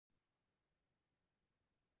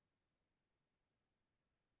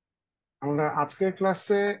আমরা আজকের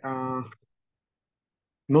ক্লাসে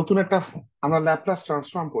নতুন একটা আমরা ল্যাপ্লাস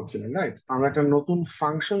ট্রান্সফর্ম করছিলাম, রাইট? আমরা একটা নতুন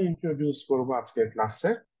ফাংশন ইন্ট্রোডিউস করব আজকের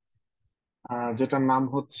ক্লাসে, যেটার নাম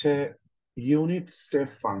হচ্ছে ইউনিট স্টেপ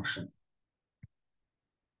ফাংশন।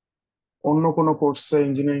 অন্য কোনো কোর্সে,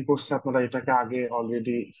 ইঞ্জিনিয়ারিং কোর্সে আপনারা এটাকে আগে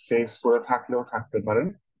অলরেডি ফেস করে থাকলেও থাকতে পারেন।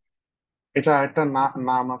 এটা একটা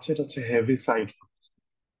নাম আছে, এটা হচ্ছে হেভি সাইড।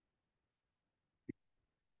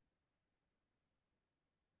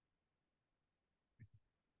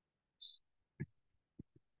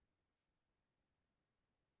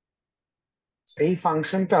 এই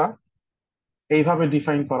ফাংশনটা এইভাবে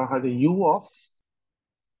ডিফাইন করা হয় যে ইউ অফ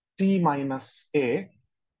টি মাইনাস এ,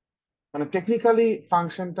 মানে টেকনিক্যালি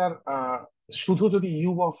ফাংশনটার শুধু যদি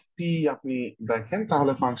ইউ অফ টি আপনি দেখেন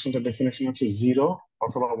তাহলে ফাংশনটার ডেফিনেশন হচ্ছে জিরো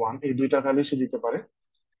অথবা ওয়ান, এই দুইটা ভ্যালু সে দিতে পারে।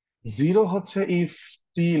 জিরো হচ্ছে if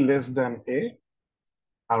T less than A,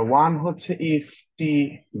 R one হচ্ছে if T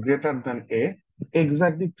greater than A.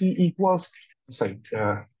 Exactly T equals, sorry,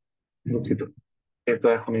 দুঃখিত, এ তো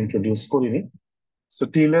এখন ইন্ট্রোডিউস করিনি। সো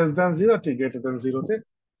টি লেস দেন জিরো, টি গ্রেটার দেন জিরোতে।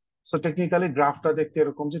 সো টেকনিক্যালি গ্রাফটা দেখতে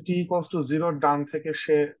এরকম যে টি ইকুয়ালস টু জিরোর ডান থেকে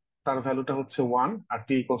সে তার ভ্যালুটা হচ্ছে one, R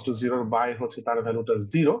T equals to জিরোর বাই হচ্ছে তার ভ্যালুটা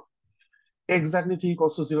zero. Exactly T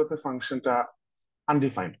equals to জিরোতে ফাংশনটা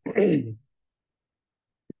আনডিফাইন্ড।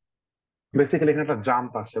 বেসিক্যালি এখানে একটা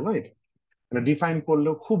জাম্প আছে, রাইট? মানে ডিফাইন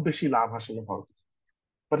করলেও খুব বেশি লাভ আসলে হয়।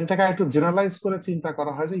 বাট এটাকে একটু জেনারেলাইজ করে চিন্তা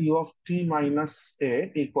করা হয় যে you of T minus A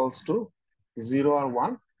equals to zero R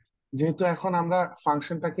one. যেহেতু এখন আমরা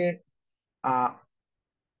ফাংশনটাকে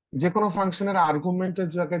যে কোনো ফাংশনের আর্গুমেন্টের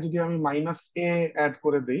জায়গায় যদি আমি মাইনাস এ অ্যাড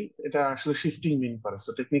করে দিই, এটা আসলে শিফটিং মিন করে।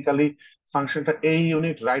 সো টেকনিক্যালি ফাংশনটা এই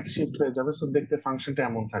ইউনিট রাইট শিফট হয়ে যাবে, সো দেখতে ফাংশনটা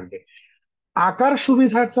এমন থাকবে। আকার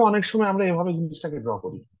সুবিধার্থে অনেক সময় আমরা এভাবে জিনিসটাকে ড্র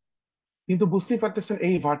করি, কিন্তু বুঝতেই পারতেছেন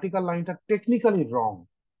এই ভার্টিক্যাল লাইনটা টেকনিক্যালি রং।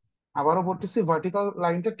 আবারও বলতেছি, ভার্টিক্যাল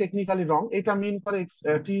লাইনটা টেকনিক্যালি রং। এটা মিন করে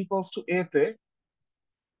টি ইকুয়ালস টু এ তে,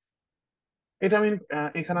 এটা মিন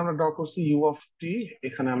এখানে আমরা ড্র করছি ইউ অফ টি,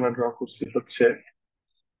 এখানে আমরা ড্র করছি হচ্ছে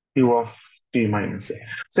ইউ অফ টি মাইনাস এ।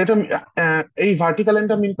 সেটা এই ভার্টিক্যাল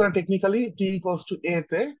লাইনটা মিন করে টেকনিক্যালি টি ইকুয়ালস টু এ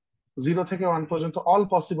তে জিরো থেকে ওয়ান পর্যন্ত অল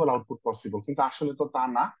পসিবল আউটপুট পসিবল, কিন্তু আসলে তো তা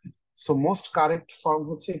না। সো মোস্ট কারেক্ট ফর্ম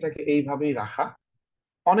হচ্ছে এটাকে এইভাবেই রাখা।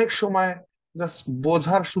 অনেক সময় জাস্ট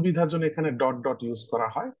বোঝার সুবিধার জন্য এখানে ডট ডট ইউজ করা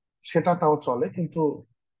হয়, সেটা তাও চলে, কিন্তু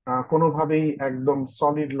কোনোভাবেই একদম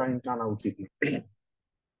সলিড লাইন টানা উচিত না।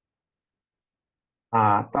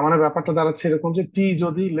 তার মানে ব্যাপারটা দাঁড়াচ্ছে এরকম যে টি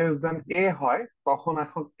যদি লেস দেন এ হয়, তখন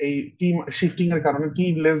এখন এই টি শিফটিং এর কারণে টি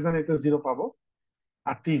লেস দেন এতে জিরো পাবো,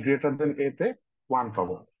 আর টি গ্রেটার দেন এ তে ওয়ান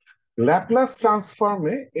পাবো। ল্যাপ্লাস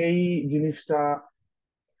ট্রান্সফর্মে এই জিনিসটা,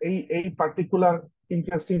 এই এই পার্টিকুলার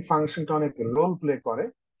ইন্টারেস্টিং ফাংশনটা অনেক রোল প্লে করে।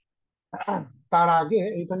 তার আগে,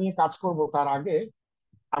 এটা নিয়ে কাজ করব তার আগে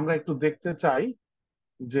আমরা একটু দেখতে চাই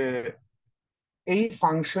যে এই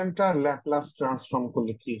ফাংশনটার ল্যাপ্লাস ট্রান্সফর্ম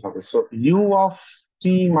করলে কি হবে। So you of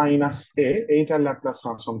T minus এ, এইটার ল্যাপ্লাস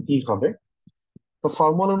ট্রান্সফর্ম কি হবে? তো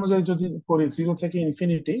ফর্মুলা অনুযায়ী যদি করি, জিরো থেকে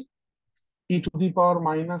infinity E to the power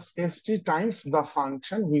minus S T Times the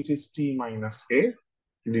function which is T minus A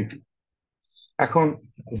DT. এখন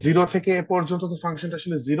জিরো থেকে এ পর্যন্ত তো ফাংশনটা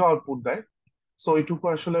আসলে জিরো আউটপুট দেয়, সো ওইটুকু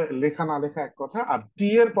আসলে লেখা না লেখা এক কথা। আর টি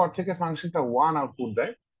এর পর থেকে ফাংশনটা ওয়ান আউটপুট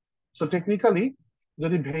দেয়। সো টেকনিক্যালি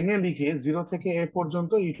যদি ভেঙে লিখি, জিরো থেকে এ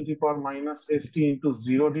পর্যন্ত ই to the power minus S T into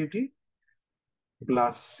zero DT,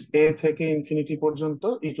 plus এ থেকে ইনফিনিটি পর্যন্ত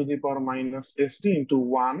ই to the power minus S T into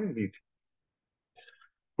one DT.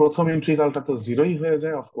 প্রথম ইন্টিগ্রালটা তো জিরোই হয়ে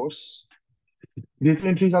যায় অফকোর্স। দ্বিতীয়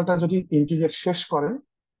ইন্টিগ্রালটা যদি ইন্টিগ্রেট শেষ করেন,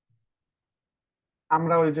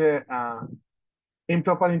 আমরা ওই যে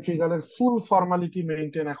ইমপ্রপার ইন্টিগ্রালের ফুল ফর্মালিটি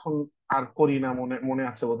মেইনটেইন এখন আর করি না, মনে মনে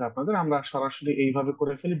আছে বোধহয় আপনাদের। আমরা সরাসরি এইভাবে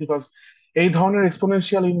করে ফেলি, বিকজ এই ধরনের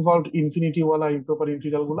এক্সপোনেনশিয়াল ইনভলভড ইনফিনিটি ওয়ালা ইমপ্রপার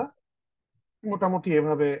ইন্টিগ্রাল গুলা মোটামুটি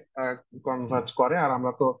এভাবে কনভার্জ করে, আর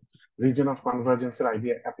আমরা তো রিজন অফ কনভার্জেন্সের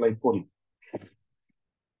আইডিয়া অ্যাপ্লাই করি।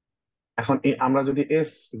 এখন আমরা যদি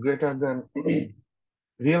S greater than,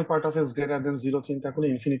 real part of S greater than zero চিন্তা করি,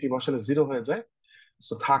 ইনফিনিটি বসালে জিরো হয়ে যায়।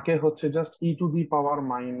 সো থাকে হচ্ছে just E to the power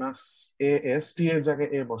minus A S, টি এর জায়গায়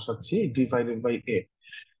এ বসাচ্ছি, divided by A.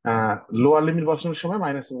 Lower limit বসানোর সময়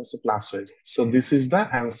মাইনাস মাইনাস প্লাস হয়ে যায়। So this is the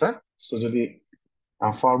answer. So যদি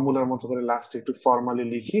ফর্মুলার মতো করে লাস্ট একটু ফর্মালি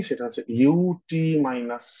লিখি, সেটা হচ্ছে ইউ টি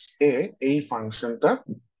মাইনাস এ, এই ফাংশনটার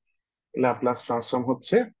ল্যাপ্লাস ট্রান্সফর্ম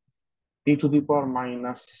হচ্ছে ই to the power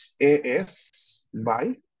minus A S by,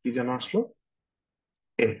 কি যেন আসলো,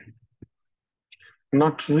 এ।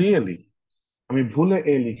 নট রিয়েলি, আমি ভুলে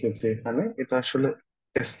এ লিখেছি এখানে, এটা আসলে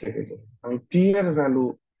এস থেকে যায়। আমি টি এর ভ্যালু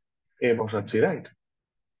এ বসাচ্ছি, right?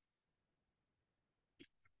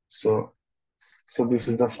 So so this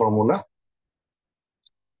is the formula.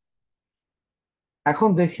 এখন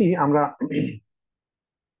দেখি আমরা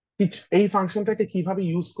এই ফাংশনটাকে কিভাবে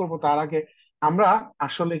ইউজ করব তার আগে আমরা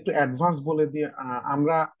আসলে একটু অ্যাডভান্স বলে দিয়ে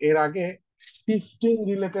আমরা এর আগে শিফটিং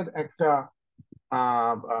রিলেটেড একটা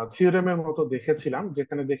থিওরেমের মতো দেখেছিলাম,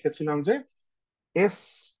 যেখানে দেখেছিলাম যে এস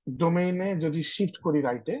ডোমেইনে যদি শিফট করি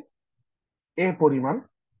রাইটে এ পরিমাণ,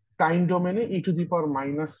 টাইম ডোমেনে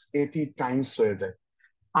e⁻⁻at টাইমস হয়ে যায়।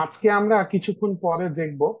 আজকে আমরা কিছুক্ষণ পরে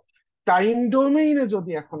দেখব টাইম ডোমেইনে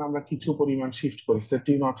যদি এখন আমরা কিছু পরিমাণ শিফট করি সে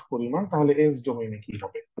টি নট পরিমাণ, তাহলে এস ডোমেইনে কি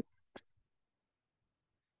হবে।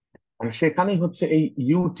 মানে সেখানেই হচ্ছে এই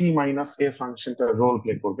ut-a ফাংশনটা রোল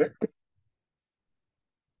প্লে করবে।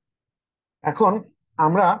 এখন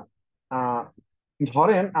আমরা আহ,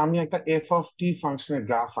 ধরেন আমি একটা এফ অফ টি ফাংশনের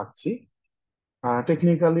গ্রাফ আঁকছি।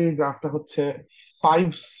 টেকনিক্যালি গ্রাফটা হচ্ছে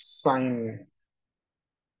 5 sin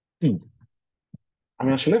t।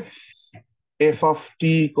 আমি আসলে F of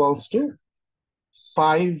T equals to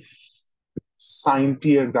 5 sin t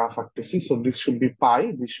এর graph আঁকতেছি। So this should be pi,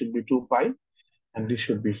 this should be 2 pi, and this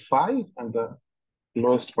should be 5, and the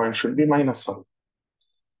lowest point should be -5.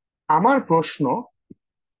 আমার প্রশ্ন,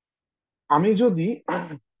 আমি যদি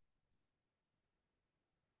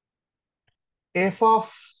এফ অফ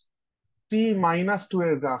t-2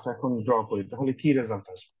 এর graph এখন draw করি তাহলে কি রেজাল্ট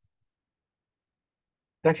আসবে।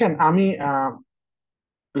 দেখেন আমি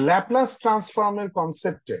ল্যাপ্লাস ট্রান্সফর্মের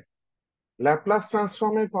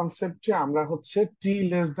কনসেপ্টে আমরা হচ্ছে টি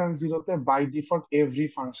লেস দ্যান জিরোতে বাই ডিফল্ট এভরি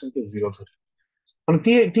ফাংশনকে জিরো ধরি। মানে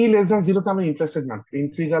টি টি লেস দ্যান জিরোতে আমরা ইন্টারেস্টেড না,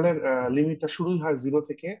 ইন্টিগ্রালের লিমিটটা শুরুই হয় জিরো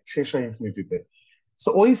থেকে, শেষ হয় ইনফিনিটিতে। সো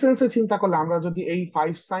ওই সেন্সে চিন্তা করলে আমরা যদি এই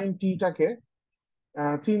 5 sin t টাকে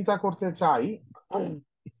চিন্তা করতে চাই,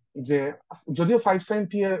 যে যদিও 5 sin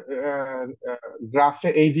t এর গ্রাফে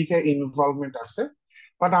এইদিকে ইনভলভমেন্ট আছে,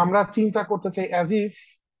 বাট আমরা চিন্তা করতে চাই as if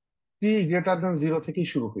T greater than zero থেকেই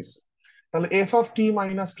শুরু হয়েছে। তাহলে এফ অফ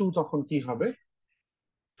t-2 তখন কি হবে,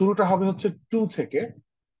 শুরুটা হবে হচ্ছে 2 থেকে,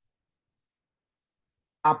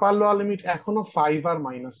 আপার লোয়ার লিমিট এখনো 5 আর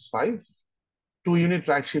 -5, 2 ইউনিট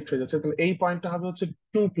রাইট শিফট হয়ে যাচ্ছে, তাহলে এই পয়েন্টটা হবে হচ্ছে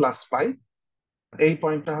 2 + 5, এই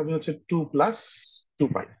পয়েন্টটা হবে হচ্ছে 2 + 2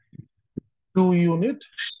 পাই, 2 ইউনিট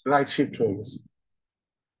রাইট শিফট হয়ে গেছে।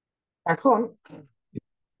 এখন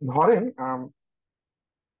ধরেন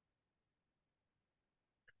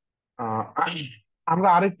আমরা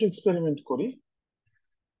আরেকটু এক্সপেরিমেন্ট করি,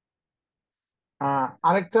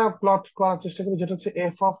 আরেকটা প্লট করার চেষ্টা করি, যেটা হচ্ছে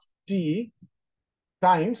F of T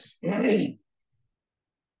Times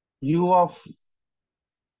you of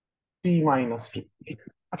t-2।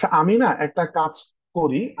 আচ্ছা আমি না একটা কাজ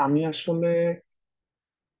করি, আমি আসলে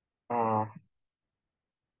আহ,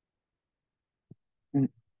 উম,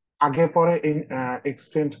 আগে পরে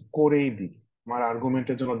এক্সটেন্ড করেই দিই, আমার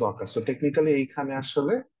আর্গুমেন্টের জন্য দরকার। সো টেকনিক্যালি এইখানে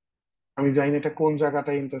আসলে আমি জানি না এটা কোন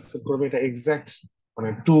জায়গাটা ইন্টারসেক্ট করবে, এটা এক্সাক্ট মানে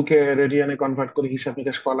 2 কে রেডিয়ানে কনভার্ট করে হিসাব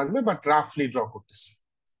নিকাশ করা লাগবে, বাট রাফলি ড্র করতেছি।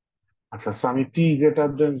 আচ্ছা সো আমি টি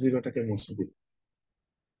গ্রেটার দেন জিরোটাকে মুছে দিই।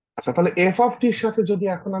 আচ্ছা তাহলে এফ অফ টির সাথে যদি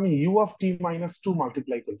এখন আমি u-t-2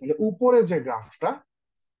 মাল্টিপ্লাই করি, তাহলে উপরে যে গ্রাফটা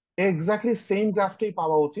এক্স্যাক্টলি সেম গ্রাফটাই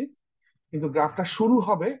পাওয়া উচিত, কিন্তু গ্রাফটা শুরু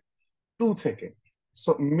হবে 2 থেকে।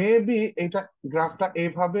 সো মেবি এটা গ্রাফটা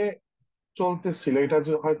এইভাবে চলতেছিল, এটা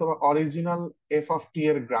যে হয়তো অরিজিনাল এফ অফ টি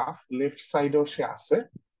এর গ্রাফ লেফট সাইডেও সে আছে,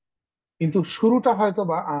 কিন্তু শুরুটা হয়তো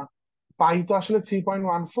বা পাই তো আসলে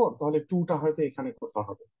 3.14, তাহলে টুটা হয়তো এখানে কোথাও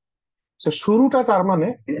হবে। তো শুরুটা তার মানে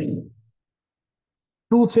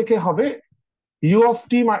 2 থেকে হবে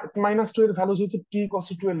u-t-2 এর ভ্যালু যেহেতু t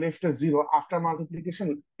 = 2 এর লেফটে জিরো, আফটার মাল্টিপ্লিকেশন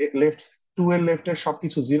লেফট 2 এর লেফটের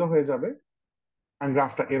সবকিছু জিরো হয়ে যাবে, এন্ড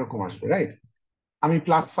গ্রাফটা এরকম আসবে, রাইট। আমি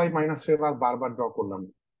 +5 -5 আর বারবার ড্র করলাম।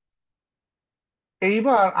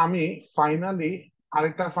 এইবার আমি ফাইনালি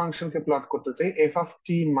আরেকটা ফাংশনকে প্লট করতে চাই, এফ অফ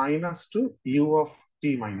t-2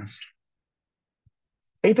 u-t-2।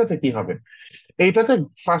 এইটাতে কি হবে, এইটাতে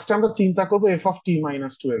ফার্স্ট আমরা চিন্তা করবো এফ অফ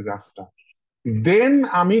t-2 এর গ্রাফটা, দেন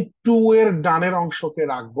আমি 2 এর ডানের অংশকে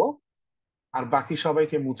রাখবো আর বাকি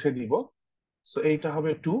সবাইকে মুছে দিব। সো এইটা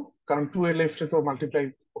হবে 2, কারণ 2 এর লেফটে তো মাল্টিপ্লাই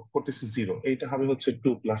করতেছি জিরো, এইটা হবে হচ্ছে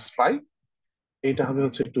 2 + 5, এইটা হবে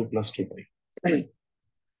হচ্ছে 2 + 2 পাই।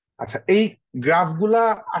 আচ্ছা এই গ্রাফগুলা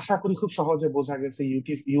আশা করি খুব সহজে বোঝা গেছে,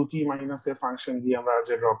 ইউটি মাইনাস এ ফাংশন দিয়ে আমরা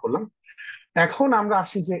যে ড্র করলাম। এখন আমরা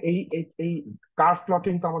আসি যে এই এই এই কার্ভ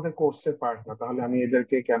প্লটিং তো আমাদের কোর্সের পার্ট না, তাহলে আমি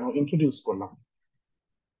এদেরকে কেন ইন্ট্রোডিউস করলাম।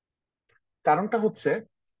 কারণটা হচ্ছে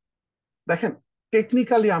দেখেন,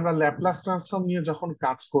 টেকনিক্যালি আমরা ল্যাপ্লাস ট্রান্সফর্ম নিয়ে যখন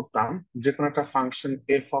কাজ করতাম, যে কোনো একটা function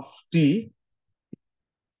F of T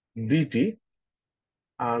DT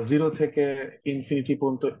 0 থেকে ইনফিনিটি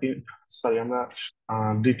পর্যন্ত, সরি আমরা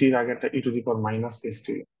ডিটির আগে একটা e⁻⁻st,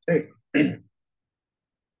 ঠিক।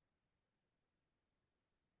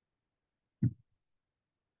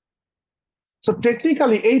 সো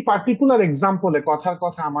টেকনিক্যালি এই পার্টিকুলার এক্সাম্পলে কথার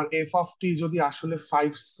কথা আমার এফ অফ টি যদি আসলে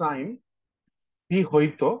 5 sin টি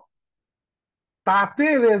হইতো, তাতে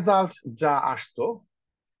রেজাল্ট যা আসতো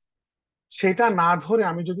সেটা না ধরে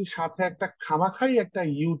আমি যদি সাথে একটা খামাখাই একটা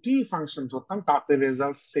ইউটি ফাংশন ধরতাম, তাতে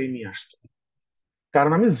রেজাল্ট সেমই আসতো,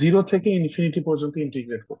 কারণ আমি জিরো থেকে ইনফিনিটি পর্যন্ত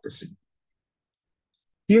ইন্টিগ্রেট করতেছি।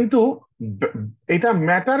 কিন্তু ব- এটা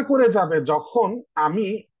ম্যাটার করে যাবে যখন আমি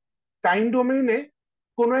টাইম ডোমেইনে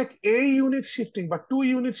কোনো এক এ ইউনিট শিফটিং বা 2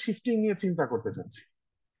 ইউনিট শিফটিং নিয়ে চিন্তা করতে চাচ্ছি।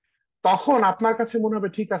 তখন আপনার কাছে মনে হবে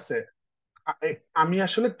ঠিক আছে, আমি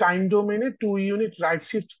আসলে টাইম ডোমেইনে 2 ইউনিট রাইট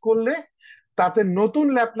শিফট করলে তাতে নতুন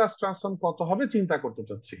ল্যাপ্লাস ট্রান্সফর্ম কত হবে চিন্তা করতে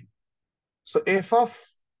চাচ্ছি। So F of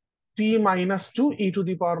T minus two E to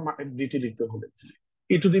the power DT লিখতে হলে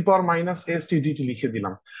ই to the power minus S T DT লিখে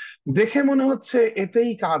দিলাম। দেখে মনে হচ্ছে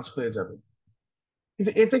এতেই কাজ হয়ে যাবে,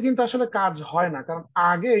 কিন্তু এতে কিন্তু আসলে কাজ হয় না, কারণ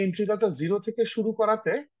আগে ইন্টিগ্রালটা জিরো থেকে শুরু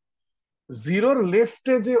করাতে জিরোর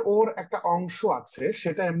লেফটে যে ওর একটা অংশ আছে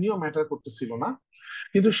সেটা এমনিও ম্যাটার করতেছিল না।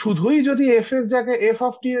 কিন্তু শুধুই যদি এফ এর জায়গায় এফ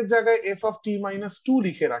অফ টি এর জায়গায় F of T minus two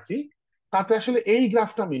লিখে রাখি, তাতে আসলে এই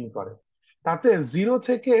গ্রাফটা মিন করে। তাতে জিরো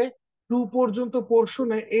থেকে টু পর্যন্ত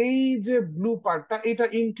পোর্শনে এই যে ব্লু পার্টটা এটা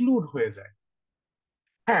ইনক্লুড হয়ে যায়।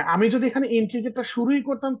 হ্যাঁ, আমি যদি এখানে ইন্টিগ্রেটটা শুরুই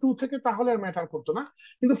করতাম টু থেকে তাহলে আর ম্যাটার করতো না,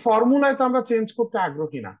 কিন্তু ফর্মুলায় তো আমরা চেঞ্জ করতে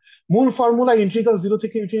আগ্রহী না। মূল ফর্মুলা ইন্টিগ্রাল জিরো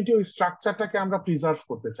থেকে ইনফিনিটি ওই স্ট্রাকচারটাকে আমরা প্রিজার্ভ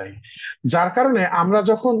করতে চাই। যার কারণে আমরা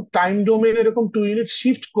যখন টাইম ডোমেন এরকম 2 ইউনিট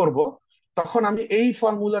শিফট করব, তখন আমি এই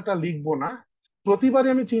ফর্মুলাটা লিখবো না।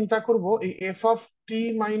 প্রতিবারই আমি চিন্তা করব এই F of T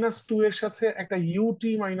minus two এর সাথে একটা U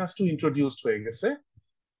T minus two introduced হয়ে গেছে,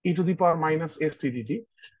 ই to the power minus S টিডিটি।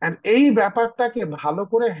 And এই ব্যাপারটাকে ভালো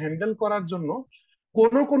করে হ্যান্ডেল করার জন্য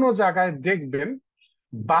কোন কোন জায়গায় দেখবেন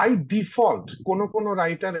বাই ডিফল্ট কোন কোন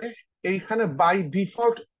রাইটারে এইখানে বাই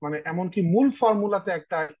ডিফল্ট মানে এমনকি মূল ফর্মুলাতে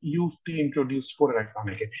একটা ইউটি ইন্ট্রোডিউস করে রাখে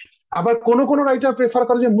অনেকে। আবার কোন কোন রাইটার প্রেফার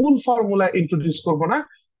করে যে মূল ফর্মুলা ইন্ট্রোডিউস করবো না,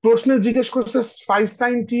 প্রশ্নে জিজ্ঞেস করছে 5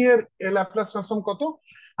 sin t এর ল্যাপ্লাস ট্রান্সফর্ম কত,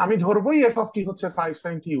 আমি ধরবোই এফ অফ টি হচ্ছে 5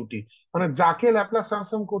 sin t ইউটি। মানে যাকে ল্যাপ্লাস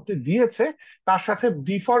ট্রান্সফর্ম করতে দিয়েছে তার সাথে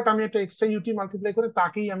ডিফল্ট আমি একটা এক্সট্রা ইউটি মাল্টিপ্লাই করে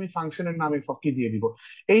তাকেই আমি ফাংশনের নাম এফ অফ টি দিয়ে দিব।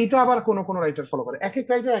 এইটা আবার কোন কোন রাইটার ফলো করে, এক এক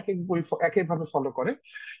রাইটার এক এক বই এক এক ভাবে ফলো করে।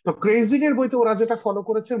 তো ক্রেজিং এর বইতে ওরা যেটা ফলো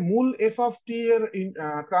করেছে, মূল এফ অফ টি এর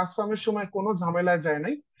ট্রান্সফর্মের সময় কোনো ঝামেলায় যায়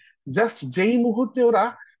নাই। জাস্ট যেই মুহূর্তে ওরা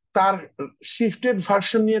তার শিফটেড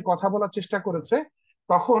ভার্সন নিয়ে কথা বলার চেষ্টা করেছে,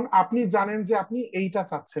 তখন আপনি জানেন যে আপনি এইটা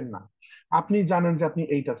চাচ্ছেন না, আপনি জানেন যে আপনি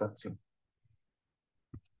এইটা চাচ্ছেন।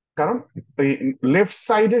 কারণ লেফট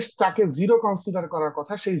সাইডে তাকে জিরো কনসিডার করার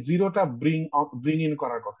কথা, সেই জিরোটা ব্রিং ইন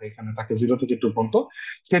করার কথা এখানে তাকে জিরো থেকে টু পর্যন্ত,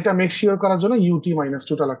 সেটা মেক শিওর করার জন্য ইউটি মাইনাস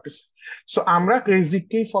টুটা লাগতেছে। সো আমরা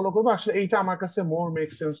ক্রেজিককেই ফলো করবো, আসলে এইটা আমার কাছে মোর মেক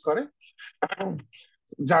সেন্স করে।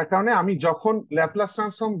 যার কারণে আমি যখন ল্যাপ্লাস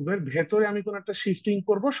ট্রান্সফর্ম এর ভেতরে আমি কোন একটা শিফটিং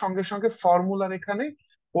করব, সঙ্গে সঙ্গে ফর্মুলার এখানে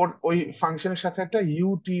ওর ওই ফাংশনের সাথে একটা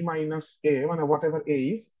ইউটি মাইনাস এ মানে what ever A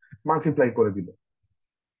is multiply করে দিল।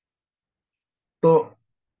 তো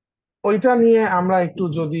ওইটা নিয়ে আমরা একটু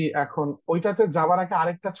যদি এখন ওইটাতে যাওয়ার আগে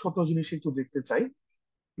আরেকটা ছোট জিনিস একটু দেখতে চাই।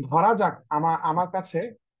 ধরা যাক আমার আমার কাছে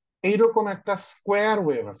এইরকম একটা স্কোয়ার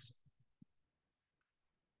ওয়েভ আছে।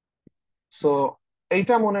 সো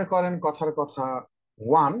এইটা মনে করেন কথার কথা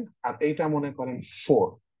ওয়ান, আর এইটা মনে করেন ফোর।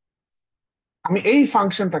 আমি এই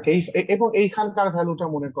ফাংশনটাকে এবং এইখানকার ভ্যালুটা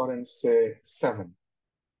মনে করেন সে সেভেন।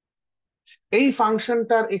 এই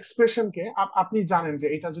ফাংশনটার এক্সপ্রেশনকে আপনি জানেন যে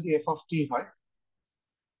এটা যদি এফ অফ টি হয়,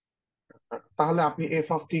 তাহলে আপনি এফ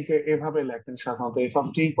অফ টি কে এভাবে লেখেন সাধারণত F of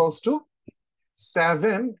T equals to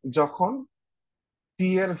seven যখন টি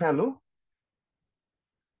এর ভ্যালু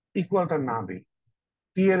ইকুয়ালটা না দিই,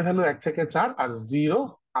 টি এর ভ্যালু 1 থেকে 4 আর জিরো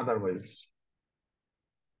আদারওয়াইজ।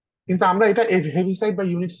 কিন্তু আমরা এটা হেভিসাইড বা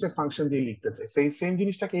ইউনিট স্টেপ ফাংশন দিয়ে লিখতে চাই, সেই সেম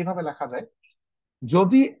জিনিসটাকে এইভাবে লেখা যায়।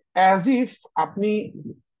 যদি অ্যাজ ইফ আপনি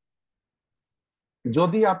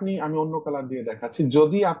আমি অন্য কালার দিয়ে দেখাচ্ছি,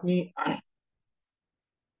 যদি আপনি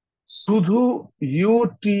শুধু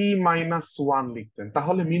ইউটি মাইনাস ওয়ান লিখতেন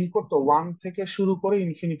তাহলে মিন করতো ওয়ান থেকে শুরু করে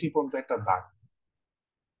ইনফিনিটি পর্যন্ত একটা দাগ।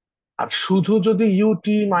 আর শুধু যদি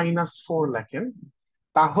ইউটি মাইনাস ফোর লেখেন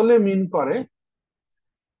তাহলে মিন করে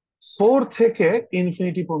ফোর থেকে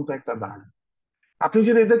ইনফিনিটি পর্যন্ত একটা দাগ। আপনি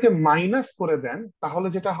যদি এদেরকে মাইনাস করে দেন তাহলে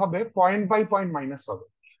যেটা হবে পয়েন্ট বাই পয়েন্ট মাইনাস হবে।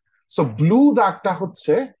 সো ব্লু দাগটা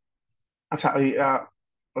হচ্ছে, আচ্ছা ওই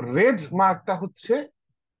রেড মার্কটা হচ্ছে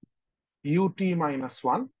ইউটি মাইনাস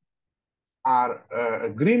ওয়ান, আর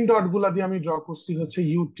গ্রিন ডট গুলা দিয়ে আমি ড্র করছি হচ্ছে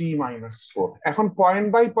ইউটি মাইনাস ফোর। এখন পয়েন্ট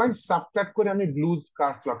বাই পয়েন্ট সাবট্রাক্ট করে আমি ব্লু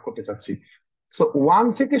কার্ভ প্লট করতে চাচ্ছি। সো ওয়ান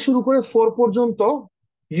থেকে শুরু করে ফোর পর্যন্ত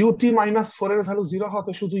ইউটি মাইনাস ফোর এর ভ্যালু জিরো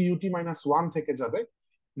হতে শুধু ইউটি মাইনাস ওয়ান থেকে যাবে।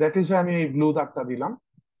 দ্যাট ইজ আমি এই ব্লু দাগটা দিলাম।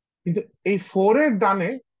 কিন্তু এই ফোর এর ডানে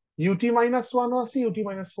UT-1ও আছে,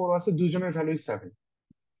 UT-4ও আছে, দুইজনের ভ্যালুই 7।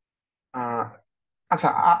 আচ্ছা,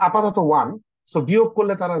 আপাতত 1, সো বিয়োগ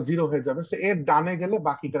করলে তারা 0 হয়ে যাবে, সো এর ডানে গেলে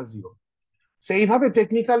বাকিটা 0। সো এইভাবে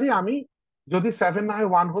টেকনিক্যালি আমি, যদি 7 না হয়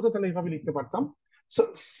 1 হতো তাহলে এইভাবে লিখতে পারতাম। সো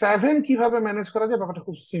 7 কিভাবে ম্যানেজ করা যায়, ব্যাপারটা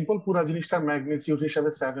খুব সিম্পল। পুরা জিনিসটার ম্যাগনিটিউড হিসাবে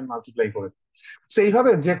 7 মাল্টিপ্লাই করে, সো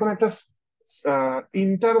এইভাবে যে কোনো একটা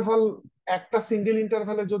ইন্টারভাল, একটা সিঙ্গেল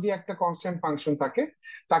ইন্টারভালে যদি একটা কনস্ট্যান্ট ফাংশন থাকে,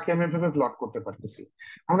 তাকে আমি এভাবে প্লট করতে পারতেছি।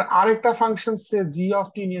 আমরা আরেকটা ফাংশন জি অফ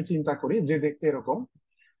টি নিয়ে চিন্তা করি, যে দেখতে এরকম,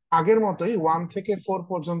 আগের মতোই 1 থেকে 4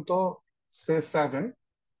 পর্যন্ত সে 7,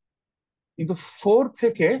 কিন্তু 4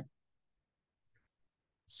 থেকে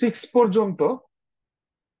 6 পর্যন্ত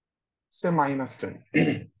সে -10,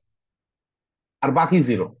 আর বাকি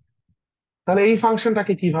 0। তাহলে এই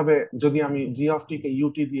ফাংশনটাকে কিভাবে, যদি আমি জি অফ টি কে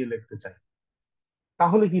ইউটি দিয়ে লিখতে চাই,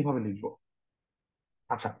 তাহলে কিভাবে লিখবো?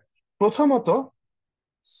 আচ্ছা, প্রথমত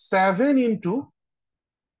 7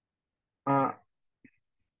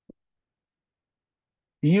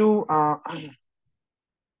 ইউ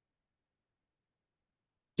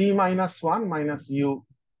T-1 - U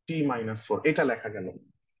T-4, এটা লেখা গেল।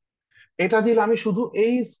 এটা দিলে আমি শুধু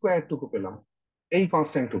এই স্কোয়ার টুকু পেলাম, এই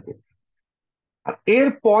কনস্ট্যান্ট টুকু। আর এর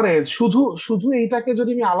পরে শুধু শুধু এইটাকে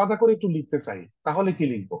যদি আমি আলাদা করে একটু লিখতে চাই, তাহলে কি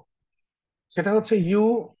লিখবো? সেটা হচ্ছে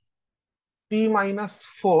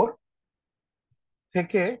UT-4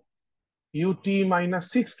 থেকে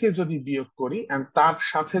UT-6 কে যদি বিয়োগ করি, and তার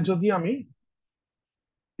সাথে যদি আমি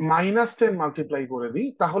 -10 মাল্টিপ্লাই করে দিই,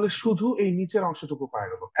 তাহলে শুধু এই নিচের অংশটুকু পাই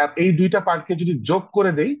যাবো। আর এই দুইটা পার্টকে যদি যোগ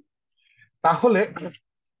করে দেই, তাহলে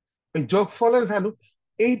ওই যোগফলের ভ্যালু,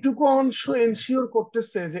 এইটুকু অংশ এনশিওর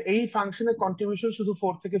করতেছে যে এই ফাংশনের কন্ট্রিবিউশন শুধু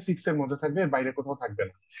 4 থেকে 6 এর মধ্যে থাকবে, এর বাইরে কোথাও থাকবে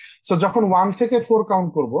না। সো যখন 1 থেকে 4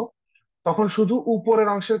 কাউন্ট করব, তখন শুধু উপরের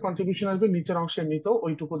অংশের কন্ট্রিবিউশন আসবে, নিচের অংশে এমনিতেও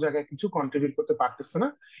ওইটুকু জায়গায় কিছু কন্ট্রিবিউট করতে পারতেছে না,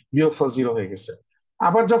 বিয়োগফল 0 হয়ে গেছে।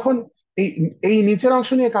 আবার যখন এই এই নিচের অংশ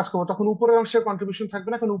নিয়ে কাজ করবো, তখন উপরের অংশের কন্ট্রিবিউশন থাকবে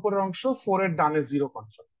না, কারণ উপরের অংশ 4 এর ডানে 0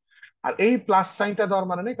 কনস্ট্যান্ট। আর এই প্লাস সাইনটা দেওয়ার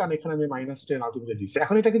মানে নেই, কারণ এখানে আমি -10 আলটিমেটলি দিচ্ছি।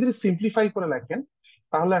 এখন এটাকে যদি সিম্পলিফাই করে লেখেন,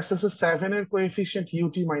 তাহলে আসতেছে 7 এর কোএফিসিয়েন্ট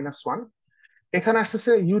UT-1, এখানে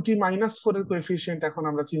আসতেছে UT-4 এর কোএফিসিয়েন্ট। এখন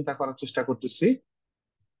আমরা চিন্তা করার চেষ্টা করতেছি,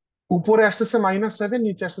 উপরে আসতেছে -7,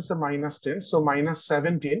 নিচে আসতেছে -10, সো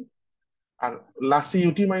 -17। আর লাস্টে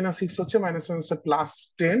UT-6 হচ্ছে, -1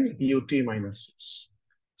 +10 UT-6।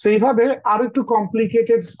 সেইভাবে আর একটু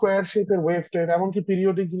কমপ্লিকেটেড স্কোয়ার শেপের ওয়েভটের, এমনকি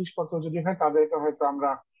পিরিয়ডিক জিনিসপত্র যদি হয়, তাদেরকে হয়তো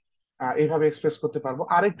আমরা এইভাবে এক্সপ্রেস করতে পারবো।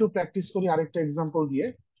 আরেকটু প্র্যাকটিস করি আরেকটা এক্সাম্পল দিয়ে।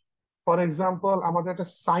 ফর এক্সাম্পল, আমাদের একটা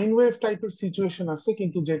সাইন ওয়েভ টাইপের সিচুয়েশন আছে,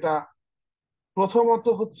 কিন্তু যেটা প্রথমত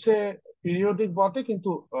হচ্ছে পিরিয়ডিক বটে,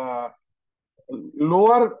 কিন্তু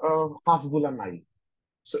লোয়ার হাফ গুলা নাই।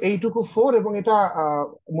 সো এইটুকু 4, এবং এটা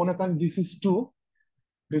মনে করেন this is 2,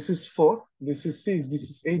 this is 4, this is 6, this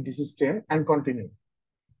is 8, this is 10, and continue.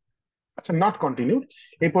 আচ্ছা, নট কন্টিনিউ,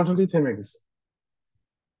 এই পর্যন্তই থেমে গেছে।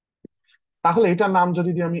 তাহলে এটার নাম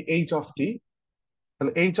যদি দিই আমি H(t),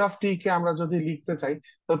 তাহলে H(t) কে আমরা যদি লিখতে চাই,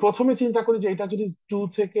 তাহলে প্রথমে চিন্তা করি যে এটা যদি 2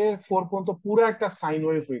 থেকে 4 পর্যন্ত পুরো একটা সাইন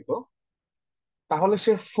ওয়েভ হইতো, তাহলে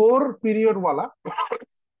সে 4 পিরিয়ড ওয়ালা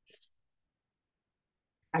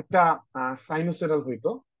একটা সাইনোসয়েডাল হইতো,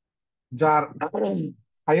 যার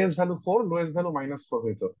হাইয়েস্ট ভ্যালু 4, লোয়েস্ট ভ্যালু -4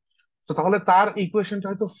 হইতো। তো তাহলে তার ইকুয়েশনটা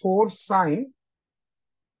হয়তো 4sin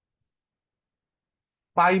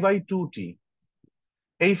π/2t।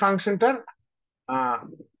 এই ফাংশনটার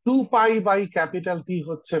 2π/T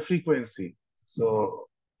হচ্ছে ফ্রিকোয়েন্সি, সো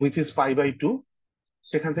হুইচ ইজ π/2।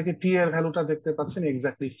 সেখান থেকে টি এর ভ্যালুটা দেখতে পাচ্ছেন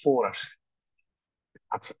এক্স্যাক্টলি 4 আসে।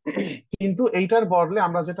 আচ্ছা, কিন্তু এইটার বদলে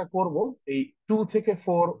আমরা যেটা করব, এই 2 থেকে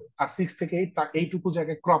 4 আর 6 থেকে 8, এইটুকু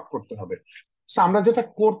জায়গায় ক্রপ করতে হবে। So, আমরা যেটা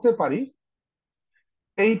করতে পারি,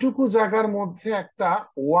 এইটুকু জায়গার মধ্যে একটা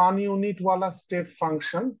 1 ইউনিট ওয়ালা স্টেপ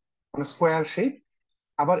ফাংশন, মানে স্কোয়ার শেপ,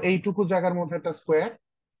 আবার এইটুকু জায়গার মধ্যে একটা স্কোয়ার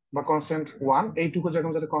বা কনস্ট্যান্ট 1, এইটুকু জায়গার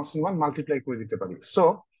মধ্যে একটা কনস্ট্যান্ট 1 মাল্টিপ্লাই করে দিতে পারি। সো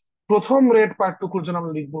প্রথম রেড পার্টটুকুর জন্য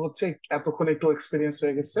আমরা লিখবো হচ্ছে, এতক্ষণ একটু এক্সপিরিয়েন্স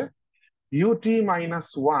হয়ে গেছে,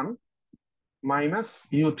 UT-1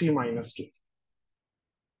 UT-2।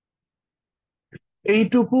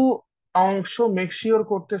 এইটুকু অংশ মেক শিওর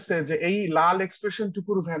করতেছে যে এই লাল এক্সপ্রেশন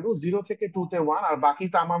টুকুর ভ্যালু 0 থেকে 2 তে 1, আর বাকি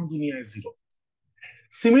তামাম দুনিয়ায় 0।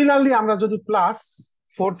 সিমিলারলি আমরা যদি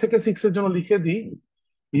 +4 থেকে 6 এর জন্য লিখে দিই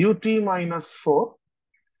UT-4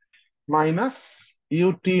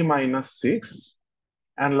 UT-6,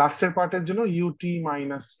 এন্ড লাস্টের পার্টের জন্য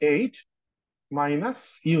UT-8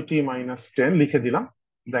 UT-10 লিখে দিলাম,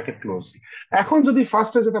 ব্র্যাকেট ক্লোজ। এখন যদি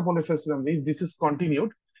ফার্স্টে যেটা বলে ফেলছিলাম, দিস ইজ কন্টিনিউড,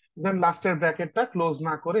 দেন লাস্টের ব্র্যাকেটটা ক্লোজ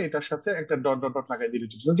না করে এটার সাথে একটা ডট ডট ডট লাগাই দিলে,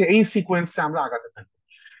 যে এই সিকোয়েন্সে আমরা আগাতে থাকবো।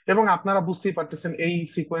 এবং আপনারা বুঝতেই পারতেছেন এই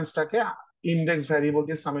সিকোয়েন্সটাকে ইন্ডেক্স ভ্যারিয়েবল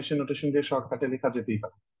দিয়ে সামেশন নোটেশন দিয়ে শর্টকাটে লেখা যেতেই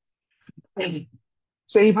পারে।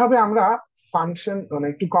 তো এইভাবে আমরা ফাংশন, মানে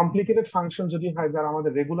একটু কমপ্লিকেটেড ফাংশন যদি হয় যারা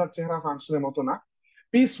আমাদের রেগুলার চেহারা ফাংশনের মতো না,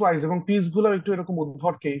 পিস ওয়াইজ, এবং পিস গুলো একটু এরকম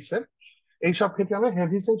উদ্ভট কেসের, এইসব ক্ষেত্রে আমরা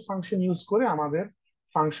হেভিসাইড ফাংশন ইউজ করে আমাদের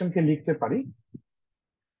ফাংশনকে লিখতে পারি।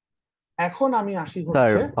 এখন আমি আসি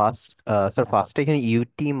স্যার হচ্ছে ফার্স্ট এখানে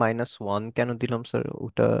ut-1 কেন দিলাম স্যার?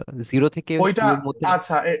 ওটা 0 থেকে ওইটা, 2 এর মধ্যে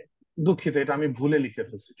আচ্ছা দুঃখিত, এটা আমি ভুলে লিখে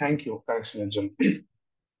ফেলছি, থ্যাংক ইউ কারেকশনের জন্য।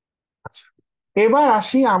 আচ্ছা, এবার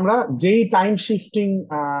আসি আমরা যেই টাইম শিফটিং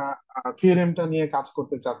থিওরেমটা নিয়ে কাজ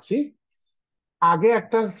করতে চাচ্ছি। আগে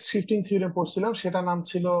একটা শিফটিং থিওরেম পড়ছিলাম, সেটা নাম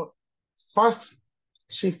ছিল ফার্স্ট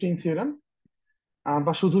শিফটিং থিওরেম,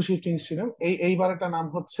 বা শুধু শিফটিং থিওরেম। এইবার একটা নাম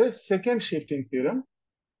হচ্ছে সেকেন্ড শিফটিং থিওরেম।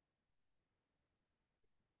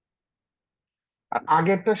 আর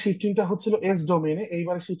আগেরটা শিফটিংটা হচ্ছিল এস ডোমেইনে,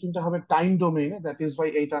 এইবার শিফটিংটা হবে টাইম ডোমেইনে, দ্যাট ইজ ওয়াই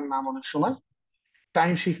এইটার নাম অনেক সময়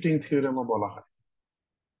টাইম শিফটিং থিওরেমও বলা হয়।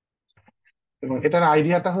 এবং এটার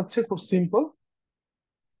আইডিয়াটা হচ্ছে খুব সিম্পল,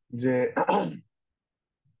 যে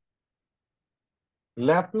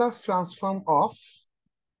ল্যাপ্লাস ট্রান্সফর্ম অফ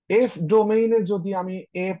এফ ডোমেইনে যদি আমি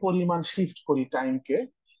এ পরিমাণ শিফট করি টাইমকে,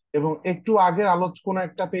 এবং একটু আগের কোন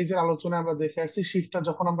একটা পেজের আলোচনায় আমরা দেখে আসছি শিফটটা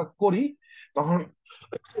যখন আমরা করি, তখন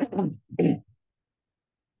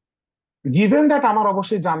গিভেন দ্যাট আমার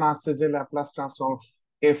অবশ্যই জানা আছে যে ল্যাপ্লাস ট্রান্সফর্ম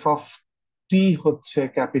এফ অফ টি হচ্ছে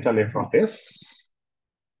ক্যাপিটাল এফ অফ এস,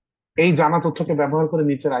 এই জানা তথ্যকে ব্যবহার করে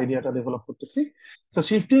নিচের আইডিয়াটা ডেভেলপ করতেছি। তো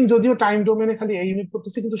শিফটিং যদিও টাইম ডোমেনে খালি এই ইউনিট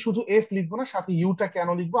করতেছি, কিন্তু শুধু এফ লিখবো না, সাথে ইউটা কেন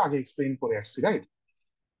লিখবো আগে এক্সপ্লেইন করে আসছি, রাইট?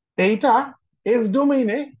 এইটা এস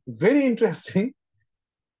ডোমেইনে very interesting,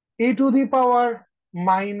 E to the power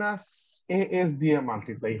minus A S দিয়ে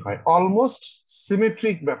মাল্টিপ্লাই হয়, অলমোস্ট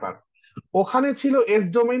সিমেট্রিক ব্যাপার। ওখানে ছিল এস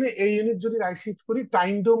ডোমেইনে এই ইউনিট যদি রাইট শিফট করি,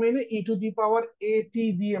 টাইম ডোমেইনে ই টু দি পাওয়ার এ টি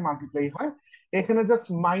দিয়ে মাল্টিপ্লাই হয়, এখানে জাস্ট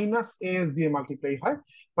মাইনাস এ এস দিয়ে মাল্টিপ্লাই হয়।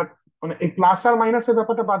 বাট মানে এই প্লাস আর মাইনাসের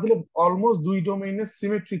ব্যাপারটা বাদ দিলে অলমোস্ট দুই ডোমেইনের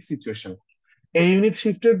সিমেট্রিক সিচুয়েশন। এই ইউনিট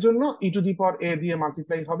শিফটের জন্য ই টু দি পাওয়ার এ দিয়ে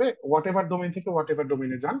মাল্টিপ্লাই হবে, হোয়াট এভার ডোমেইন থেকে হোয়াট এভার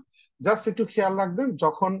ডোমেইনে যান। জাস্ট একটু খেয়াল রাখবেন,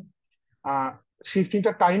 যখন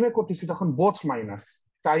শিফটিংটা টাইমে করতেছি তখন বোথ মাইনাস,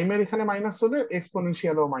 টাইমের এখানে মাইনাস হলে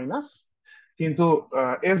এক্সপোনেনশিয়ালও মাইনাস, কিন্তু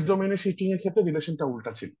এস ডোমেইনে শিফটিং এর ক্ষেত্রে রিলেশনটা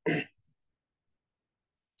উল্টা ছিল।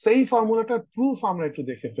 সেই ফর্মুলাটার প্রুফ আমরা একটু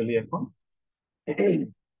দেখে ফেলি এখন।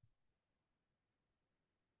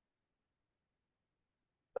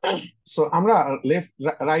 সো আমরা লেফট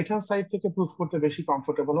রাইট হ্যান্ড সাইড থেকে প্রুফ করতে বেশি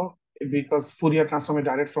comfortable, because Fourier ট্রান্সফর্মে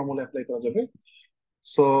direct formula apply করা যাবে।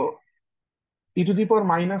 So E to the power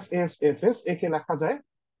minus S F S, একে লেখা যায়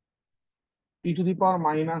ই to the power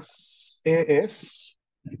minus A S,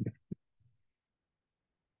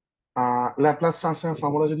 Laplace transform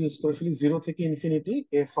formula যদি ইউজ করে ফেলি, জিরো থেকে infinity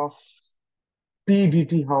F of P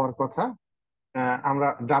DT হওয়ার কথা। আমরা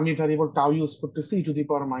ডামি ভ্যারিয়েবল টাউ ইউজ করতেছি, ই to the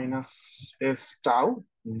power minus S tau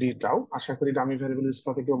D tau. আশা করি ডামি ভ্যারিয়েবল ইউজ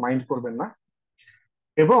করতে কেউ মাইন্ড করবেন না।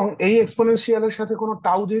 এবং এই এক্সপোনেনশিয়ালের সাথে কোনো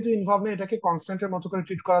টাউ যেহেতু ইনভলভ নেই, এটাকে কনস্ট্যান্টের মতো করে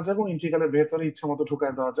ট্রিট করা যায় এবং ইন্টিগ্রালের ভেতরে ইচ্ছা মতো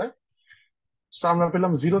ঢুকায় দেওয়া যায়। সো আমরা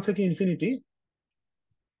পেলাম জিরো থেকে infinity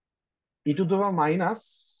E to the power minus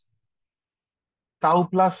tau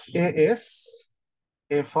plus A S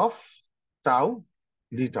F of tau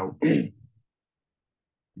D tau.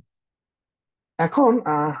 এখন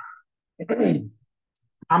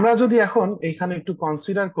আমরা যদি এখন এখানে একটু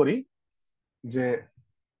কনসিডার করি যে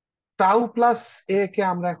টাউ প্লাস এ কে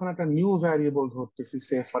আমরা এখন একটা নিউ ভ্যারিয়েবল ধরতেছি,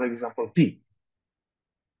 সে for example T,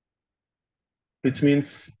 which means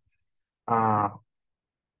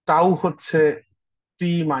tau হচ্ছে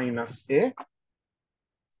টি মাইনাস এ,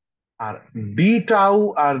 আর ডি টাউ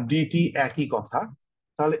আর ডিটি একই কথা।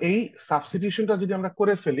 তাহলে এই সাবস্টিটিউশনটা যদি আমরা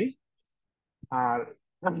করে ফেলি, আর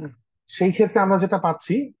সেই ক্ষেত্রে আমরা যেটা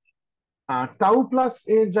পাচ্ছি, টাউ প্লাস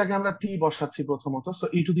এর জায়গায় আমরা টি বসাচ্ছি প্রথমত, so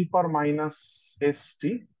E to the power minus S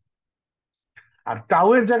T, R tau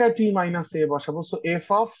এর জায়গায় টি মাইনাস এ বসাবো, so F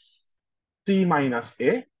of T minus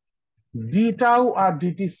A. D tau R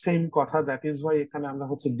DT same কথা, দ্যাট ইজ ওয়াই এখানে আমরা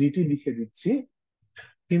হচ্ছে ডিটি লিখে দিচ্ছি।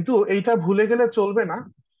 কিন্তু এইটা ভুলে গেলে চলবে না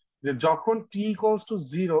যে যখন টি ইকুয়ালস টু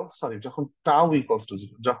জিরো, সরি, যখন টাউ ইকুয়ালস টু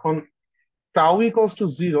জিরো, যখন টাউ ইকুয়ালস টু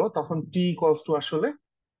জিরো তখন টি ইকুয়ালস টু আসলে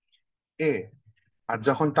এ, আর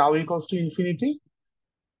যখন tau equals to infinity,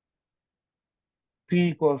 T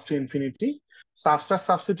equals to infinity.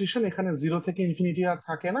 Substitution, এখানে জিরো থেকে ইনফিনিটি আর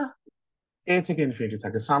থাকে না, এ থেকে ইনফিনিটি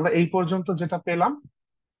থাকে। So আমরা এই পর্যন্ত যেটা পেলাম,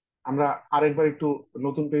 আমরা আরেকবার একটু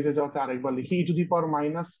নতুন পেজে যাওয়াতে আরেকবার লিখি, ই to the power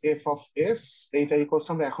minus F of S, এইটা ইকুয়ালস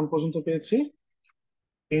আমরা এখন পর্যন্ত পেয়েছি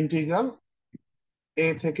ইন্টিগ্রাল এ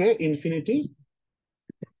থেকে ইনফিনিটি,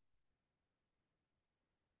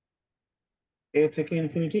 এ থেকে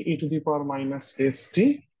infinity E to the power minus S T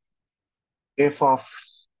F of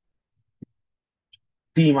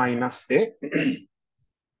T minus A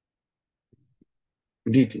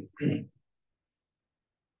DT.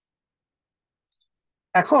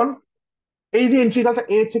 এখন এই যে ইন্টিগ্রালটা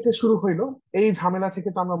এ থেকে শুরু হইলো, এই ঝামেলা থেকে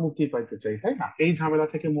তো আমরা মুক্তি পাইতে চাই, তাই না? এই ঝামেলা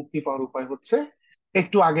থেকে মুক্তি পাওয়ার উপায় হচ্ছে,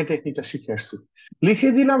 একটু আগে টেকনিকটা শিখে আসছি, লিখে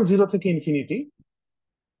দিলাম 0 থেকে ইনফিনিটি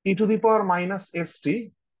e⁻⁻st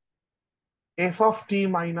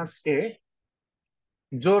f(t−a)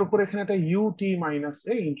 জোর করে এখানে একটা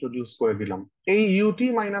ut−a ইন্ট্রোডিউস করে দিলাম। এই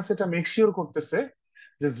ut−এটা মেক শিওর করতেছে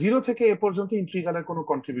যে 0 থেকে a পর্যন্ত ইন্টিগ্রালের কোনো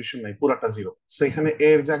কন্ট্রিবিউশন নাই, পুরাটা জিরো। সো এখানে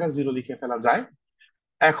এর জায়গায় জিরো লিখে ফেলা যায়।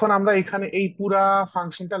 এখন আমরা এখানে এই পুরা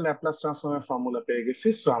ফাংশনটা ল্যাপ্লাস ট্রান্সফর্মের ফর্মুলা পেয়ে গেছি,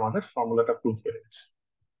 সো আমাদের ফর্মুলাটা প্রুফ হয়ে গেছে।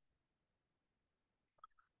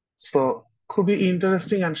 সো খুবই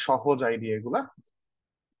ইন্টারেস্টিং এন্ড সহজ আইডিয়া এগুলা।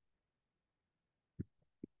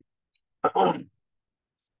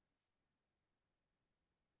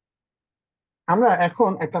 আমরা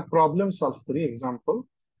এখন একটা প্রবলেম সলভ করি, এক্সাম্পল,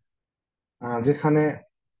 যেখানে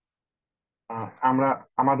আমরা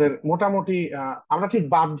আমাদের মোটামুটি আমরা ঠিক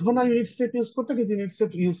বাধ্য না ইউনিট স্টেপ ইউজ করতে, কিন্তু ইউনিট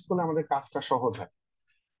স্টেপ ইউজ করলে আমাদের কাজটা সহজ হয়।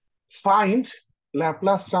 Find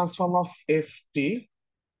Laplace transform of F T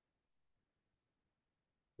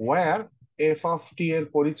wire F of টি এর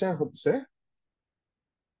পরিচয় হচ্ছে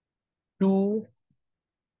to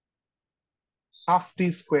half T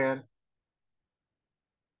square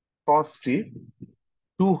cos T.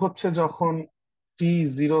 Two হচ্ছে যখন টি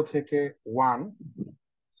 0 থেকে 1,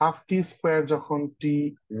 হাফ টি স্কোয়ার যখন টি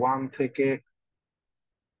 1 থেকে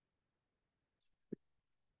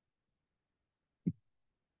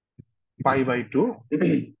π/2,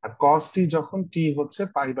 আর কস টি যখন টি হচ্ছে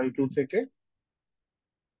π/2 থেকে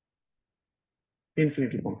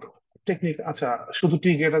ইনফিনিটি পর্যন্ত। টেকনিক, আচ্ছা, শুধু টি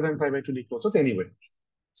গ্রেটার দেন π/2 লিখলে হতো, এনিওয়ে।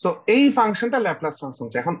 সো এই ফাংশনটা ল্যাপ্লাস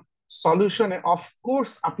ট্রান্সফর্ম। এখন সলিউশনে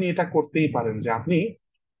অফকোর্স আপনি এটা করতেই পারেন যে আপনি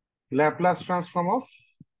Laplace transform of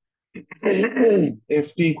F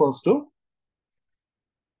T equals to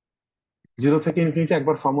 0 থেকে ইনফিনিটি,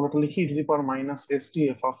 একবার ফর্মুলাটা লিখি e⁻⁻st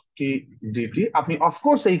f of T DT. আপনি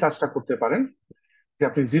অফকোর্স এই কাজটা করতে পারেন যে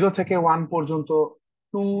আপনি 0 থেকে 1 পর্যন্ত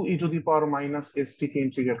 2e⁻⁻st কে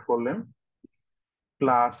ইন্টিগ্রেট করলেন,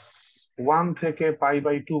 প্লাস 1 থেকে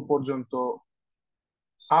π/2 পর্যন্ত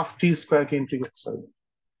হাফ টি স্কোয়ার কে integrate, sorry,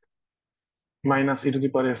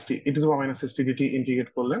 -e⁻st DT integrate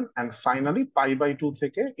করলেন, এন্ড ফাইনালি π/2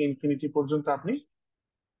 থেকে ইনফিনিটি পর্যন্ত আপনি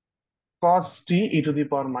cos t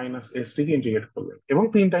e⁻st কে ইন্টিগ্রেট করলেন, এবং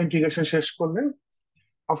তিনটা ইন্টিগ্রেশন শেষ করলেন।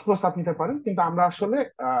 অফকোর্স আপনি এটা পারেন, কিন্তু আমরা আসলে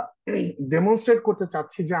ডেমনস্ট্রেট করতে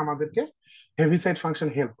চাচ্ছি যে আমাদেরকে হেভিসাইড ফাংশন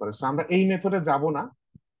হেল্প করে, সো আমরা এই মেথডে যাব না।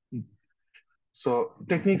 সো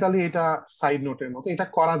টেকনিক্যালি এটা সাইড নোটের মতো, এটা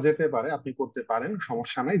করা যেতে পারে, আপনি করতে পারেন,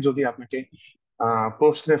 সমস্যা নাই, যদি আপনাকে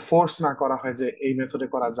প্রশ্নে ফোর্স না করা হয় যে এই মেথডে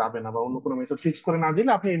করা যাবে না, বা অন্য কোনো মেথড ফিক্স করে না দিলে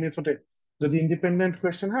আপনি এই মেথডে, যদি ইন্ডিপেন্ডেন্ট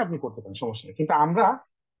কোয়েশ্চেন হয় আপনি করতে পারেন, সমস্যা নেই। কিন্তু আমরা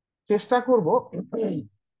চেষ্টা করব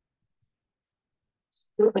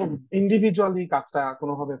ইন্ডিভিজুয়ালি কাজটা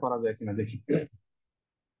কোনোভাবে করা যায় কিনা দেখি।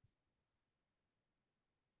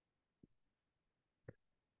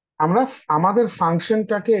 আমরা আমাদের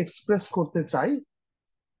ফাংশনটাকে এক্সপ্রেস করতে চাই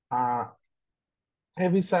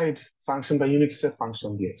হেভিসাইড ফাংশন বা ইউনিট স্টেপ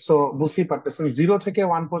ফাংশন দিয়ে। সো বুঝতেই পারতেছেন 0 থেকে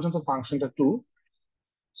 1 পর্যন্ত ফাংশনটা 2,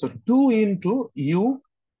 so 2 into you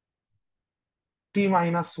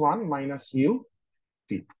t−1 minus U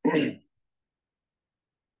T.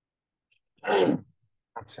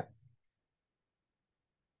 আচ্ছা,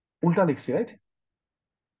 উল্টা লিখছি, রাইট?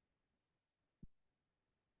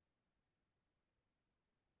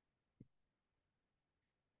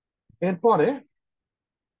 এরপরে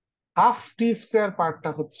হাফ টি স্কোয়ার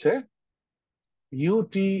পার্টটা হচ্ছে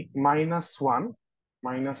ut−1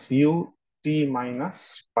 minus U T minus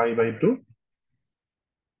π/2,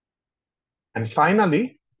 and finally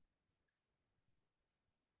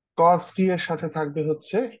cos t এর সাথে থাকবে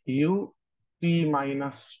হচ্ছে U T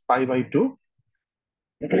minus π/2।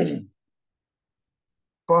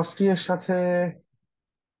 cos t এর সাথে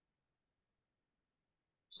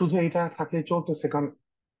শুধু এটা থাকলে চলতেছে, কারণ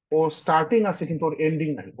ওর স্টার্টিং আছে কিন্তু ওর এন্ডিং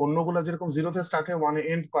নাই। অন্যগুলা যেরকম 0-তে স্টার্ট হয়ে 1-এ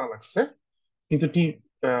এন্ড করা লাগছে, কিন্তু টি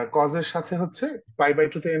কজ এর সাথে হচ্ছে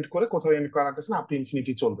π/2 তে এন্ড করে, কোথাও এন্ড করা লাগতেছে না, আপ টু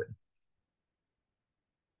ইনফিনিটি চলবে।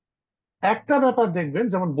 একটা ব্যাপার দেখবেন,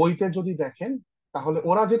 যেমন বইতে যদি দেখেন, তাহলে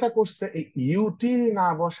ওরা যেটা করছে এই ইউটি না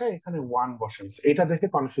বসায় এখানে 1 বসাইছে, এটা দেখে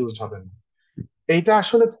কনফিউজড হবেন না। এইটা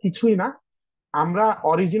আসলে কিছুই না। আমরা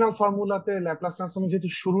অরিজিনাল ফর্মুলাতে ল্যাপ্লাস ট্রান্সফর্ম যেহেতু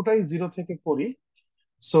শুরুটাই 0 থেকে করি,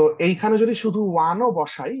 সো এইখানে যদি শুধু 1ও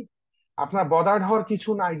বসাই, আপনার বদার্ড হওয়ার কিছু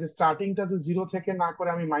নাই যে স্টার্টিংটা যে 0 থেকে না করে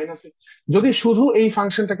আমি মাইনাস। যদি শুধু এই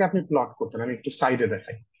ফাংশনটাকে আপনি প্লট করতেন, আমি একটু সাইডে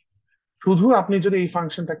দেখাই, শুধু আপনি যদি এই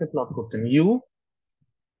ফাংশনটাকে প্লট করতেন, you,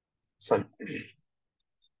 sorry,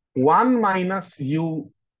 one minus U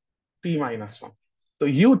T minus one. তো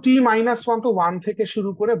ইউ টি মাইনাস ওয়ান তো ওয়ান থেকে শুরু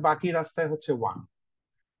করে বাকি রাস্তায় হচ্ছে ওয়ান।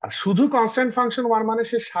 আর শুধু কনস্ট্যান্ট ফাংশন ওয়ান মানে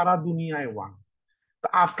সে সারা দুনিয়ায় ওয়ান।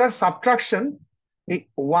 আফটার সাবট্রাকশন এই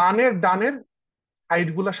ওয়ানের ডানের সাইড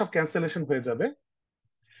গুলা সব ক্যান্সেলেশন হয়ে যাবে,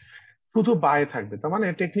 শুধু বায়ে থাকবে। তার মানে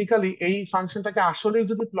টেকনিক্যালি এই ফাংশনটাকে আসলেই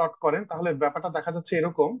যদি প্লট করেন তাহলে ব্যাপারটা দেখা যাচ্ছে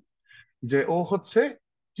এরকম যে ও হচ্ছে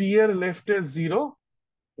টি এর লেফটে জিরো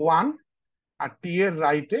ওয়ান আর টি এর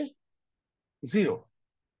রাইটে জিরো।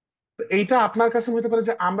 এইটা আপনার কাছে হতে পারে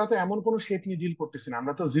যে আমরা তো এমন কোনো শেপ নিয়ে ডিল করতেছি না,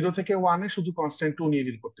 আমরা তো জিরো থেকে ওয়ানে শুধু কনস্ট্যান্ট টু নিয়ে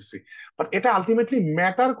ডিল করতেছি। বাট এটা আলটিমেটলি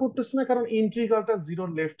ম্যাটার করতেছে না, কারণ ইন্টিগ্রালটা জিরোর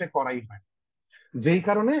লেফটে করাই হয়। যেই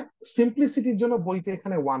কারণে সিম্পলিসিটির জন্য বইতে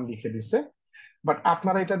এখানে ওয়ান লিখে দিছে। বাট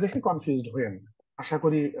আপনারা এটা দেখে কনফিউজড হয়েন না। আশা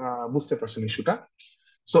করি বুঝতে পারছেন ইস্যুটা।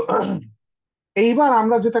 সো এইবার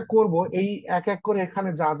আমরা যেটা করব, এই এক এক করে এখানে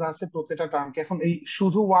যা যা আছে প্রত্যেকটা টার্মকে এখন এই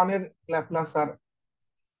শুধু ওয়ান এর ল্যাপ্লাস আর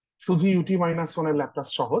শুধু ইউটি মাইনাস ওয়ান এর ল্যাপ্লাস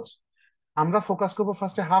সহজ। আমরা ফোকাস করবো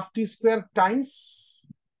ফার্স্টে হাফ টি square Times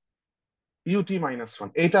UT minus one,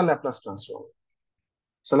 এইটা Laplace transform.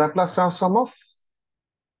 So Laplace transform of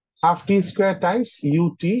half T square Times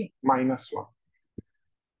UT minus one.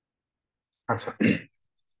 আচ্ছা,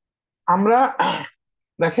 আমরা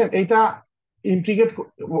দেখেন এইটা ইন্টিগ্রেট,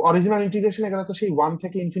 অরিজিনাল ইন্টিগ্রেশন এখানে তো সেই ওয়ান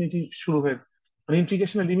থেকে ইনফিনিটি শুরু হয়ে, মানে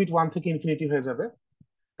ইন্টিগ্রেশনের লিমিট ওয়ান থেকে ইনফিনিটি হয়ে যাবে,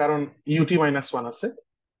 কারণ ইউটি মাইনাস ওয়ান আছে।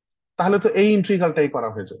 তাহলে তো এই ইন্টিগ্রালটাই করা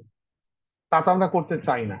হয়ে যাবে। তা তো আমরা করতে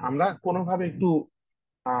চাই না, আমরা কোনোভাবে একটু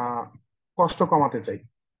আহ কষ্ট কমাতে চাই।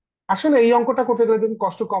 আসলে এই অঙ্কটা করতে গেলে দেখুন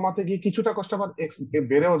কষ্ট কমাতে গিয়ে কিছুটা কষ্ট আবার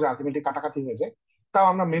বেড়েও যায়, আলটিমেটলি কাটাকাটি হয়ে যায়। তাও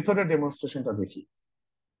আমরা মেথডের ডেমনস্ট্রেশনটা দেখি।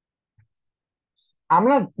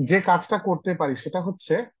 আমরা যে কাজটা করতে পারি সেটা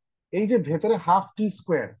হচ্ছে এই যে ভেতরে হাফ টি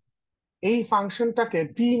স্কোয়ার, এই ফাংশনটাকে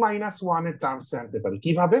টি মাইনাস ওয়ান এর টার্মসে আনতে পারি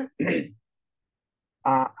কিভাবে।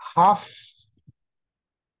 হাফ,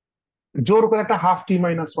 জোর করে একটা হাফ টি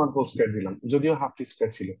মাইনাস ওয়ান হোল স্কোয়ার দিলাম, যদিও হাফ টি স্কোয়ার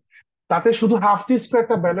ছিল। তাতে শুধু হাফ টি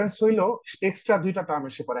স্কোয়ারটা ব্যালেন্স হইলো, এক্সট্রা দুইটা টার্ম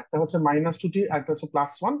এসে পড়ে, একটা হচ্ছে মাইনাস টু টি আর একটা হচ্ছে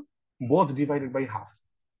plus one, both divided by half.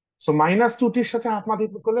 So minus two টির সাথে হাফ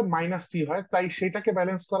মাল্টিপ্লাই করলে মাইনাস টি হয়, তাই সেটাকে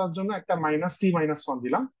ব্যালেন্স করার জন্য একটা মাইনাস টি মাইনাস ওয়ান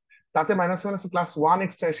দিলাম। তাতে minus minus plus one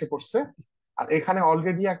extra এসে পড়ছে। আর এখানে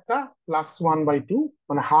অলরেডি একটা প্লাস ওয়ান বাই টু,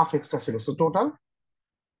 মানে হাফ এক্সট্রা ছিল। So total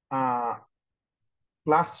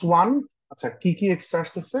plus one. আচ্ছা, কি কি এক্সট্রা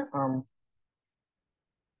আসতেছে?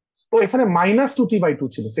 তো এখানে minus two T by two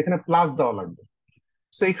ছিল, সেখানে প্লাস দেওয়া লাগবে।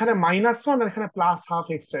 সো এখানে মাইনাস ওয়ান আর এখানে প্লাস হাফ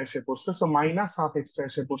এক্সট্রা এসে পড়ছে, সো মাইনাস হাফ এক্সট্রা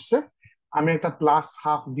এসে পড়ছে। আমি একটা প্লাস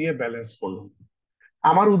হাফ দিয়ে ব্যালেন্স করলাম।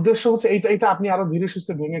 আমার উদ্দেশ্য হচ্ছে এইটা, এটা আপনি আরো ধীরে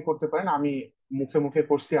সুস্থে ভেঙে করতে পারেন, আমি মুখে মুখে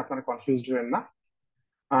করছি, আপনারা কনফিউজড হবেন না।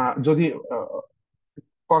 যদি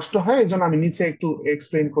কষ্ট হয় এই জন্য আমি নিচে একটু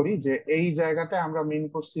এক্সপ্লেন করি যে এই জায়গাটায় আমরা মিন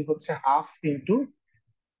করছি হচ্ছে half into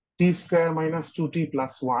T square minus two টি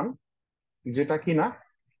প্লাস ওয়ান, যেটা কিনা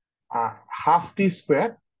হাফ টি square,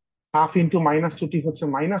 half into minus two টি হচ্ছে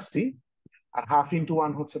মাইনাস টি, আর হাফ ইন্টু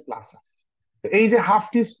ওয়ান হচ্ছে প্লাস হাফ। এই যে হাফ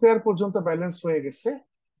টি স্কোয়ার পর্যন্ত ব্যালেন্স হয়ে গেছে,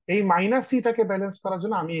 এই মাইনাস টিটাকে ব্যালেন্স করার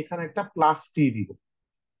জন্য আমি এখানে একটা প্লাস টি দিব।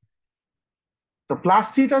 তো প্লাস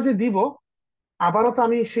টিটা যে দিব, আবারও তো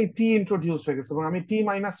আমি সেই টি ইন্ট্রোডিউস হয়ে গেছে এবং আমি টি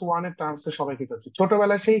মাইনাস ওয়ান এর টার্মসে সবাইকে চাচ্ছি,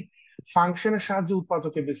 ছোটবেলায় সেই ফাংশনের সাহায্যে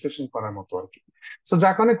উৎপাদকে বিশ্লেষণ করার মতো আর কি। তো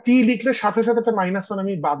যার কারণে টি লিখলে সাথে সাথে একটা মাইনাস ওয়ান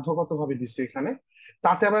আমি বাধ্যগত ভাবে দিচ্ছি এখানে।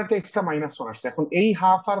 তাতে আবার একটা এক্সট্রা মাইনাস ওয়ান আসছে। এখন এই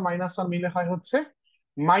হাফ আর মাইনাস ওয়ান মিলে হয় হচ্ছে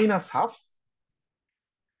মাইনাস হাফ।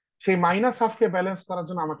 সেই মাইনাস হাফকে ব্যালেন্স করার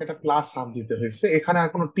জন্য আমাকে একটা প্লাস হাফ দিতে হয়েছে। এখানে আর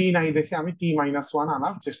কোনো টি নাই দেখে আমি টি মাইনাস ওয়ান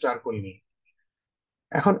আনার চেষ্টা আর করিনি।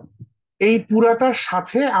 এখন এই পুরাটার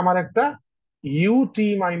সাথে আমার একটা U T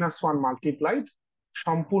minus one multiplied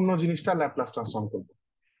সম্পূর্ণ জিনিসটা ল্যাপ্লাস ট্রান্সফর্ম করবো।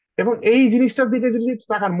 এবং এই জিনিসটার দিকে যদি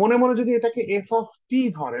তাকান, মনে মনে যদি এটাকে এফ অফ টি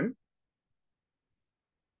ধরেন,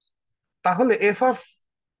 তাহলে F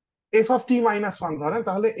of T minus one ধরেন,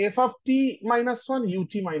 তাহলে F of T minus one U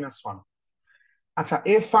T minus one. আচ্ছা,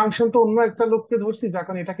 এফ ফাংশন তো অন্য একটা লোককে ধরছি, যার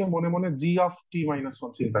কারণে এটাকে মনে মনে জি অফ টি মাইনাস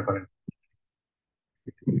ওয়ান চিন্তা করেন।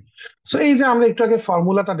 সো এই যে আমরা একটু আগে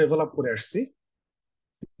ফর্মুলাটা ডেভেলপ করে আসছি,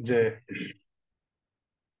 যে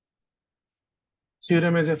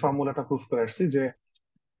থিওরেমে যে ফর্মুলাটা প্রুফ করে আসছি, যে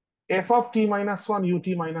F of T minus one U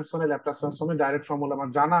T minus one এর ল্যাপ্লাস ট্রান্সফর্মের ডাইরেক্ট ফর্মুলা আমার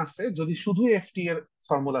জানা আছে যদি শুধু এফ টি এর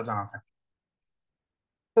ফর্মুলা জানা থাকে।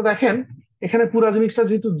 তো দেখেন, এখানে পুরো জিনিসটা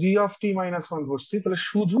যেহেতু জি অফ টি মাইনাস ওয়ান ধরছি, তাহলে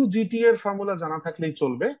শুধু জিটি এর ফর্মুলা জানা থাকলেই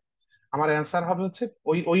চলবে। আমার অ্যান্সার হবে হচ্ছে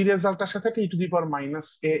ওই ওই রেজাল্টটার সাথে একটা ই to the power minus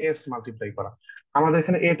A S multiply করা। আমাদের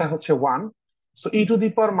এখানে এটা হচ্ছে one. So E to the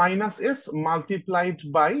power minus S multiplied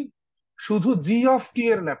by শুধু জি অফ টি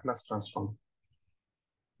এর Laplace transform.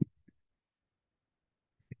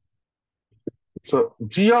 So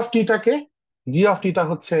G of টিটাকে G of টিটা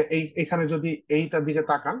হচ্ছে এই, এখানে যদি এইটার দিকে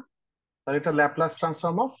তাকান তাহলে এটা Laplace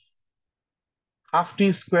transform of half T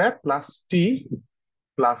square plus T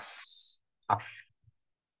plus half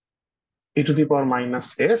E to the power minus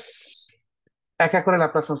S. এক এক করে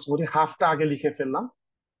ল্যাপ্লাস ট্রান্সফর্ম করি, হাফটা আগে লিখে ফেললাম।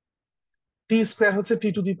 টি স্কোয়ার হচ্ছে টি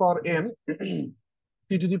to the power N,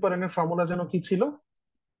 T to the power N এর ফর্মুলা যেন কি ছিল,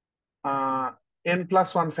 এন প্লাস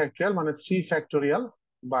ওয়ান ফ্যাক্টোরিয়াল মানে 3 ফ্যাক্টোরিয়াল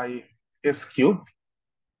বাই এস কিউব,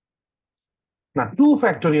 না 2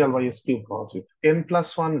 ফ্যাক্টোরিয়াল বাই এস কিউব হওয়া উচিত, N plus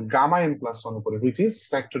one gamma N plus one উপরে which is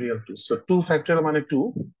factorial 2, so 2 factorial মানে 2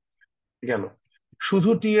 গেল। শুধু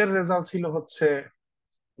টি এর রেজাল্ট ছিল হচ্ছে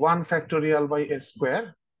 1 ফ্যাক্টোরিয়াল বাই এস স্কোয়ার,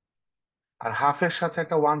 আর হাফের সাথে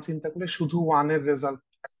একটা ওয়ান চিন্তা করলে শুধু ওয়ান এর রেজাল্ট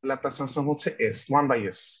ল্যাপ্লাস ট্রান্সফর্ম হচ্ছে এস,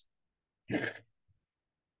 1/s।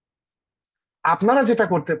 আপনারা যেটা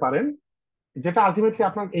করতে পারেন, যেটা আলটিমেটলি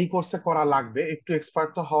আপনার এই কোর্সে করা লাগবে, একটু এক্সপার্ট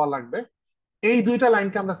তো হওয়া লাগবে, এই দুইটা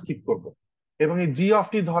লাইনকে আমরা স্কিপ করব এবং এই জি অফ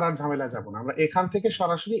টি ধরার ঝামেলা যাব না, আমরা এখান থেকে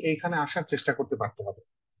সরাসরি এইখানে আসার চেষ্টা করতে পারতে হবে।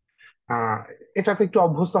 আহ এটাতে একটু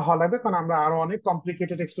অভ্যস্ত হওয়া লাগবে, কারণ আমরা আরো অনেক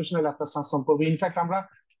কমপ্লিকেটেড এক্সপ্রেশনে ল্যাপ্লাস ট্রান্সফর্ম করবো। ইনফ্যাক্ট আমরা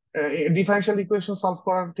ডিফারেন্সিয়াল ইকুয়েশন সলভ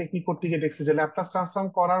করার টেকনিক করতে গিয়ে দেখছি যে ল্যাপ্লাস ট্রান্সফর্ম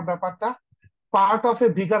করার ব্যাপারটা part of A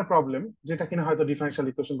bigger problem, যেটা কিনা হয়তো ডিফারেন্সিয়াল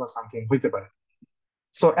ইকুয়েশন বা সামথিং হইতে পারে।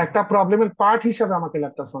 সো একটা প্রবলেমের পার্ট হিসাবে আমাকে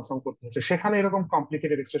ল্যাপ্লাস ট্রান্সফর্ম করতে হচ্ছে, সেখানে এরকম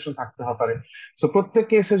কমপ্লিকেটেড এক্সপ্রেশন থাকতে পারে। সো প্রত্যেক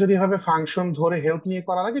কেসে যদি এভাবে ফাংশন ধরে হেল্প নিয়ে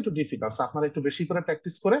করা লাগে একটু ডিফিকাল্ট, আপনারা একটু বেশি করে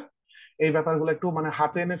প্র্যাকটিস করে এই ব্যাপারগুলো একটু মানে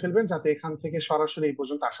হাতে এনে ফেলবেন, যাতে এখান থেকে সরাসরি এই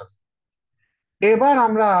পর্যন্ত আসা যায়। এবার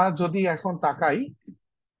আমরা যদি এখন তাকাই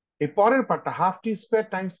এই পরের পার্টটা, হাফ টি স্কোয়ার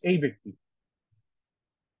টাইমস এই ব্যক্তি,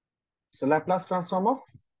 so Laplace transform of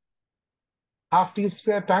half T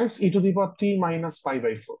square Times E to the power T minus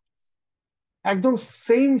π/4, একদম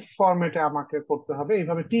সেম ফরম্যাটে আমাকে করতে হবে,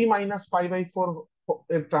 এইভাবে টি মাইনাস π/4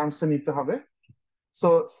 এর টার্মসে নিতে হবে। সো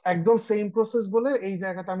একদম সেম প্রসেস বলে এই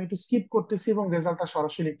জায়গাটা আমি একটু স্কিপ করতেছি এবং রেজাল্টটা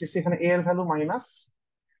সরাসরি লিখতেছি। এখানে এ এর ভ্যালু মাইনাস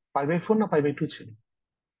π/4 না π/2 ছিল,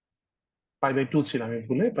 π/2 ছিল, আমি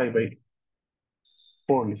ভুলে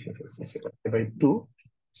π/4 লিখে ফেলছি, সেটা π/2।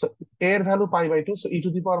 সো এর value π/2, so E to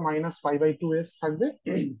the power minus π/2 S থাকবে।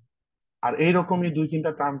 আর এইরকমই দুই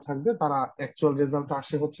তিনটা টার্ম থাকবে, তারা অ্যাকচুয়াল রেজাল্ট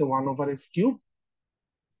আসে হচ্ছে 1/s³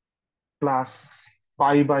 plus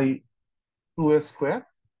π/2 s²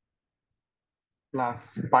 plus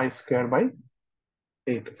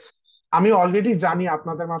π²/8s। আমি অলরেডি জানি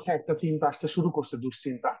আপনাদের মাথায় একটা চিন্তা আসতে শুরু করছে,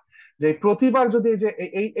 দুশ্চিন্তা, যে প্রতিবার যদি এই যে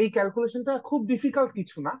এই এই ক্যালকুলেশনটা খুব ডিফিকাল্ট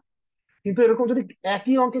কিছু না, কিন্তু এরকম যদি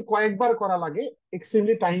একই অঙ্কে কয়েকবার করা লাগে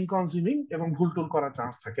এক্সট্রিমলি টাইম কনজিউমিং এবং ভুল টুল করার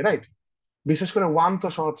চান্স থাকে, রাইট? বিশেষ করে ওয়ান তো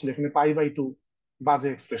সহজ ছিল, এখানে π/2 বাজে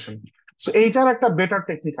এক্সপ্রেশন। সো এইটার একটা বেটার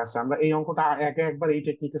টেকনিক আছে, আমরা এই অঙ্কটা একে একবার এই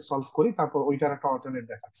টেকনিকে সলভ করি, তারপর ওইটার একটা অল্টারনেট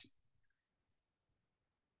দেখাচ্ছি।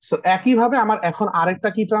 সো একইভাবে আমার এখন আরেকটা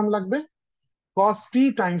কি টার্ম লাগবে, cos t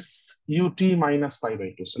times ut minus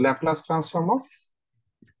π/2, so Laplace transform of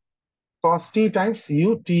cos t times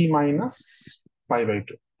ut minus π/2।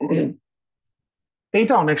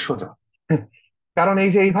 এইটা অনেক সোজা, কারণ এই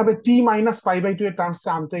যে এইভাবে টি মাইনাস π/2 এর টার্মস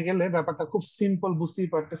আনতে গেলে ব্যাপারটা খুব সিম্পল, বুঝতেই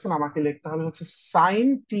পারতেছেন, আমাকে লিখতে হবে হচ্ছে সাইন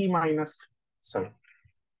টি মাইনাস, সরি,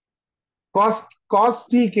 কস কস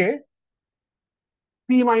টি কে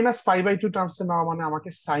পি মাইনাস π/2 টার্মসে নেওয়া মানে আমাকে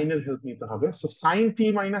সাইনের হেল্প নিতে হবে। সো সাইন টি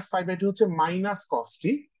মাইনাস π/2 হচ্ছে মাইনাস কস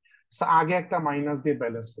টি, আগে একটা মাইনাস দিয়ে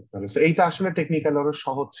ব্যালেন্স করতে হবে। সো এইটা আসলে টেকনিক্যাল আরো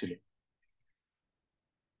সহজ ছিল।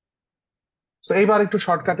 সো এইবার একটু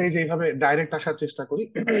শর্টকাটে যেভাবে ডাইরেক্ট আসার চেষ্টা করি,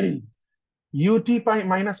 ইউটি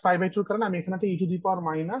মাইনাস π/2 কারণে আমি এখানে একটা ই to the power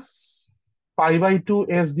minus π/2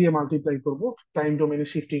 s দিয়ে মাল্টিপ্লাই করব, টাইম ডোমেনে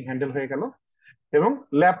শিফটিং হ্যান্ডেল হয়ে গেল, এবং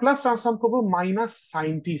ল্যাপ্লাস ট্রান্সফর্ম করবো মাইনাস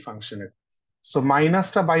সাইন টি ফাংশনের। সো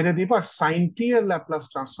মাইনাসটা বাইরে দিব, আর সাইন টি এর ল্যাপ্লাস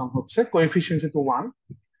ট্রান্সফর্ম হচ্ছে কোএফিসিয়েন্ট যেহেতু ওয়ান,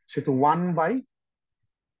 সেহেতু 1/s²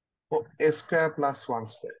 +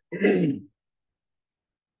 1²।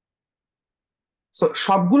 সো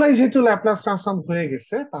সবগুলাই যেহেতু ল্যাপ্লাস ট্রান্সফর্ম হয়ে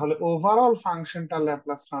গেছে, তাহলে ওভারঅল ফাংশনটা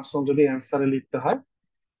ল্যাপ্লাস ট্রান্সফর্ম যদি অ্যান্সারে লিখতে হয়,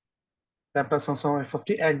 ল্যাপ্লাস ট্রান্সফর্ম f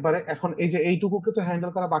একবারে, এখন এই যে এইটুকুকে তো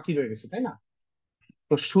হ্যান্ডেল করা বাকি রয়ে গেছে, তাই না?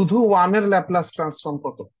 তো শুধু ওয়ান এর ল্যাপ্লাস ট্রান্সফর্ম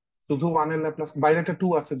কত, শুধু ওয়ান এর ল্যাপ্লাস, বাইরে একটা টু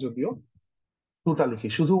আছে যদিও, টুটা লিখি,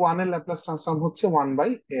 শুধু ওয়ান এর ল্যাপ্লাস ট্রান্সফর্ম হচ্ছে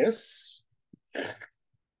 1/s,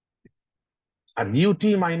 আর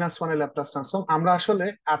ut-1 এর ল্যাপ্লাস ট্রান্সফর্ম আমরা আসলে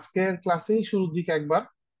আজকের ক্লাসেই শুরুর দিকে একবার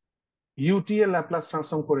ut এর ল্যাপ্লাস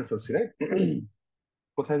ট্রান্সফর্ম করে ফেলছি, রাইট?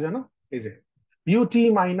 কোথায় জানো, এই যে ut-a,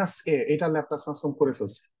 এটা ল্যাপ্লাস ট্রান্সফর্ম করে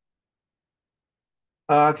ফেলছি।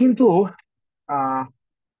 কিন্তু আহ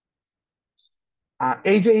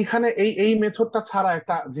এই যে এইখানে এই এই মেথডটা ছাড়া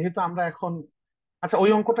একটা, যেহেতু আমরা এখন, আচ্ছা ওই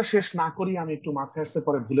অঙ্কটা শেষ না করি, আমি একটু মাথায় আসতে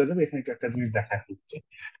পরে ভুলে যাবো, এখানে একটু একটা জিনিস দেখায় ফেলছি।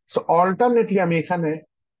 সো অল্টারনেটলি আমি এখানে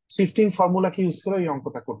শিফটিং ফর্মুলাকে ইউজ করে এই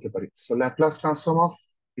অঙ্কটা করতে পারি। So Laplace transform of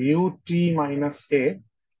U T minus এ,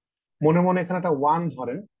 মনে মনে এখানে একটা ওয়ান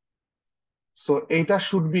ধরেন। সো এইটা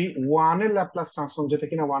শুড বি ওয়ান এর ল্যাপ্লাস ট্রান্সফর্ম, যেটা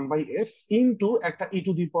কিনা ওয়ান বাই এস ইন্টু একটা ই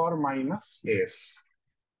to the power minus S,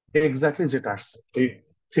 exactly যেটা আসছে। এই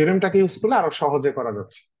থিওরেমটাকে ইউজ করলে আরো সহজে করা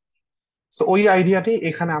যাচ্ছে। সো ওই আইডিয়াটি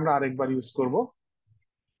এখানে আমরা আরেকবার ইউজ করব।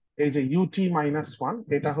 এই যে ইউটি মাইনাস ওয়ান,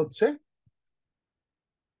 এটা হচ্ছে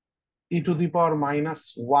ই to the power minus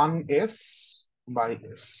one S by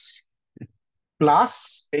S, plus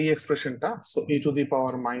এই এক্সপ্রেশনটা, so E to the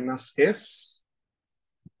power minus S,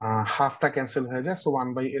 হাফটা ক্যান্সেল হয়ে যায়, so one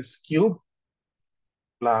by S cube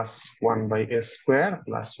plus one by S square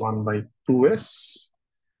plus one by two S.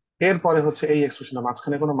 এরপরে হচ্ছে এই এক্সপ্রেশনটা,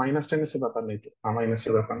 মাঝখানে কোনো minus টেনের ব্যাপার নেই তো,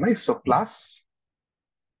 মাইনাসের ব্যাপার নাই, so plus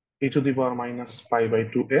E to the power minus pi by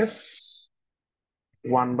two S,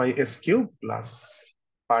 one by S cube plus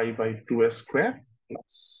pi by two S square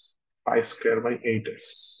plus pi square by eight S.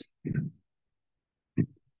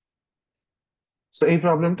 তো এই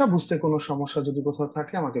প্রবলেমটা বুঝতে কোনো সমস্যা যদি কোথাও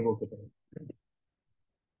থাকে আমাকে বলতে পারেন।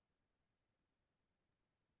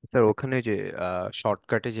 স্যার ওখানে যে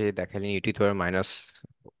শর্টকাটে যে দেখালেন ইটি টু পাওয়ার মাইনাস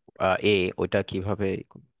এ, ওইটা কিভাবে,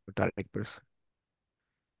 ওটা আরেকবার।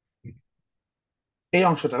 এই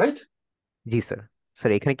অংশটা রাইট। জি স্যার।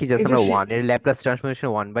 স্যার এখানে কি এই জাস্ট যে আমরা ওয়ান এর Laplace transformation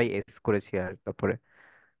one by S করেছি, আর তারপরে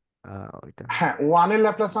ওইটা। হ্যাঁ, ওয়ান এর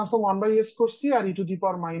Laplace transform one by S করছি, আর ই to the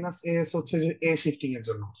power minus S হচ্ছে যে এ শিফটিং এর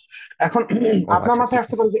জন্য। এখন ও আপনার আচ্ছা, মাথায় ঠিক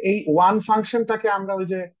আসতে আছে। পারে যে এই ওয়ান ফাংশনটাকে আমরা ওই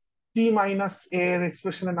যে টি মাইনাস এর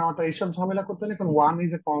এক্সপ্রেশনে নেওয়াটা এইসব ঝামেলা করতে না, কারণ one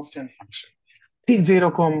is a constant function. ঠিক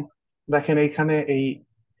যেরকম দেখেন এইখানে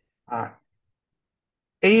আহ,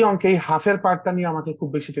 এই অঙ্কে এই হাফের পার্টটা নিয়ে আমাকে খুব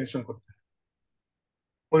বেশি টেনশন করতে হয়,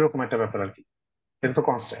 ওই রকম একটা ব্যাপার আর কি, এটা তো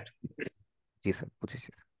কনস্ট্যান্ট। জি স্যার, বুঝেছি।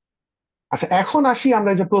 আচ্ছা, এখন আসি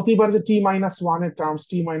আমরা এই যে প্রতিবার যে টি মাইনাস ওয়ান এর terms,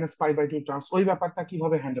 T minus pi by two terms, ওই ব্যাপারটা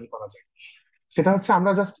কিভাবে হ্যান্ডেল করা যায়। সেটা হচ্ছে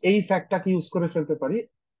আমরা জাস্ট এই ফ্যাক্টটাকে ইউজ করে ফেলতে পারি।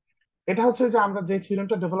 এটা হচ্ছে যে আমরা যে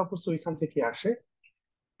থিওরেমটা ডেভেলপ করছি ওইখান থেকে আসে,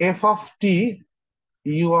 F of T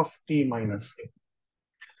U of T minus এ।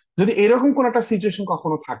 যদি এরকম কোন একটা সিচুয়েশন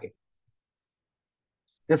কখনো থাকে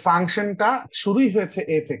যে ফাংশনটা শুরুই হয়েছে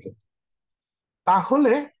এ থেকে,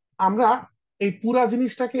 তাহলে আমরা এই পুরা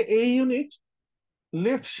জিনিসটাকে এই ইউনিট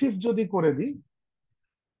লেফট শিফট যদি করে দিই,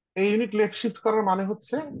 এই ইউনিট লেফট শিফট করার মানে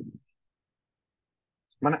হচ্ছে,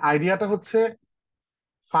 মানে আইডিয়াটা হচ্ছে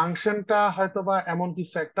ফাংশনটা হয়তোবা এমন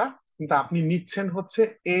কিছু একটা, কিন্তু আপনি নিচ্ছেন হচ্ছে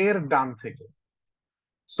এর ডান থেকে।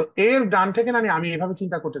 সো এর ডান থেকে না নিয়ে আমি এভাবে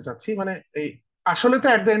চিন্তা করতে চাচ্ছি, মানে এই আসলে তো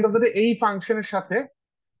at the end of the day এই ফাংশনের সাথে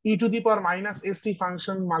ই to the power minus S T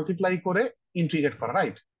function multiply করে ইন্টিগ্রেট করা,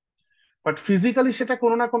 রাইট? বাট ফিজিক্যালি সেটা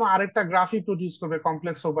কোনো না কোনো আরেকটা গ্রাফই প্রডিউস করবে,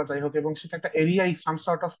 কমপ্লেক্স হোক বা যাই হোক, এবং সেটা একটা area, some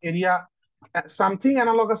sort of area, something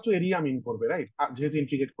analogous two area মিন করবে, রাইট? যেহেতু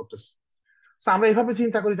ইন্টিগ্রেট করতেছে। So আমরা এইভাবে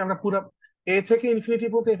চিন্তা করি যে আমরা পুরো এ থেকে ইনফিনিটি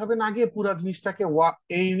বলতে এভাবে না গিয়ে পুরো জিনিসটাকে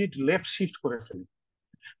এ ইউনিট লেফট শিফট করে ফেলি,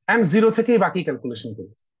 এন্ড জিরো থেকেই বাকি ক্যালকুলেশন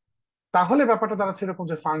করি। তাহলে ব্যাপারটা দাঁড়াচ্ছে এরকম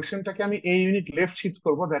যে ফাংশনটাকে আমি এ ইউনিট লেফট শিফট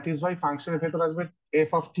করবো, দ্যাট ইজ ওয়াই ফাংশনের ভেতর আসবে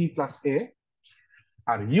F of T plus A,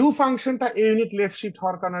 are you ফাংশনটা এ ইউনিট লেফট শিফট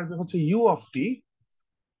হওয়ার কারণে আসবে হচ্ছে ইউ অফ টি।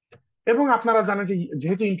 এবং আপনারা জানেন যে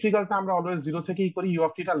যেহেতু ইন্টিগ্রালটা আমরা অলওয়েজ জিরো থেকেই করি, ইউ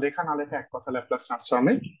অফ টিটা লেখা না লেখা এক কথা ল্যাপ্লাস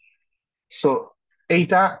ট্রান্সফর্মে। সো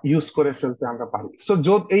এইটা ইউজ করে ফেলতে আমরা পারি। সো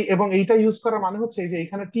এই এবং এইটা ইউজ করার মানে হচ্ছে এই যে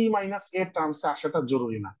এখানে টি মাইনাস এর টার্মসে আসাটা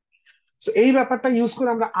জরুরি না। সো এই ব্যাপারটা ইউজ করে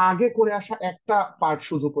আমরা আগে করে আসা একটা পার্ট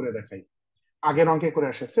শুধু করে দেখাই, আগের অঙ্কে করে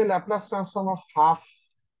আসে, সে Laplace transform of half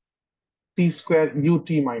T square U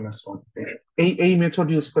T minus one. এই মেথড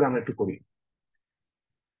ইউজ করে আমরা একটু করি।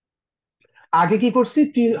 আগে কি করছি,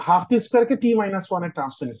 টি হাফ টি স্কোয়ার কে টি মাইনাস ওয়ান এর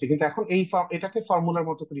টার্মস এনেছি, কিন্তু এখন এটাকে ফর্মুলার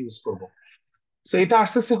মতো করে ইউজ করব। সো এটা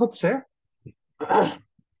আসতেছে হচ্ছে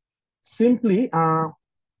simply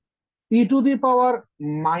E to the power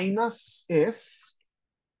minus S.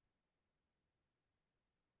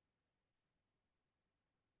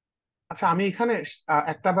 আচ্ছা, আমি এখানে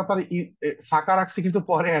একটা ব্যাপার ফাঁকা রাখছি কিন্তু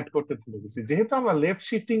পরে অ্যাড করতে ভুলে গেছি, যেহেতু আমরা লেফট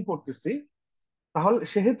শিফটিং করতেছি, তাহলে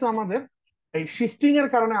সেহেতু আমাদের এই শিফটিং এর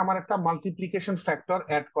কারণে আমার একটা মাল্টিপ্লিকেশন ফ্যাক্টর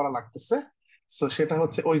অ্যাড করা লাগতেছে। সো সেটা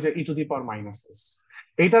হচ্ছে ওই যে ই to the power minus S.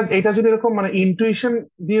 এটা যদি এরকম মানে ইনটুইশন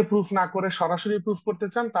দিয়ে প্রুফ না করে সরাসরি প্রুফ করতে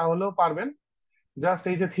চান তাহলেও পারবেন। জাস্ট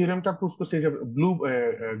এই যে থিওরেমটা প্রুফ করছে, এই যে ব্লু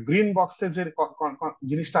গ্রিন বক্সে যে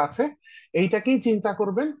জিনিসটা আছে, এইটাকেই চিন্তা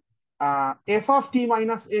করবেন, এফ অফ টি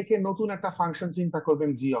মাইনাস এ কে নতুন একটা ফাংশন চিন্তা করবেন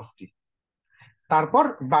জি অফ টি। তারপর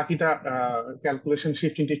বাকিটা ক্যালকুলেশন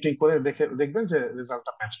শিফটিং টিফটিং করে দেখবেন যে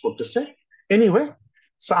রেজাল্টটা ম্যাচ করতেছে। এনিওয়ে,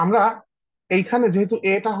 সো আমরা এইখানে যেহেতু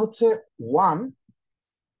এটা হচ্ছে ওয়ান,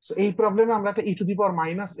 সো এই প্রবলেমে আমরা একটা ই to the power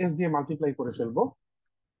minus S দিয়ে মাল্টিপ্লাই করে ফেলবো,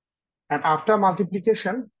 এন্ড আফটার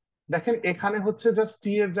মাল্টিপ্লিকেশন দেখেন এখানে হচ্ছে জাস্ট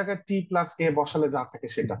টি এর জায়গায় টি প্লাস এ বসালে যা থাকে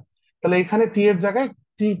সেটা, তাহলে এখানে টি এর জায়গায়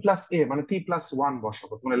টি প্লাস এ মানে টি প্লাস ওয়ান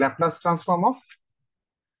বসাবো, মানে Laplace transform of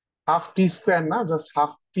half T square না, জাস্ট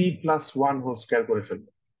হাফ টি প্লাস ওয়ান হোল স্কোয়ার করে ফেলবো।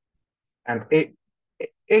 এন্ড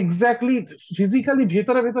এক্স্যাক্টলি ফিজিক্যালি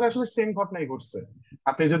ভেতরে ভেতরে আসলে সেম ঘটনাই ঘটছে।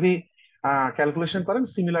 আপনি যদি ক্যালকুলেশন করেন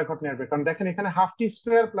সিমিলার ঘটনা আসবে, কারণ দেখেন এখানে হাফ টি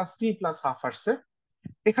স্কোয়ার প্লাস টি প্লাস হাফ আসছে,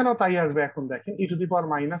 এখানেও তাই আসবে। এখন দেখেন ই to the power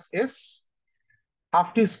minus S half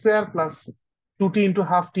T square plus two T into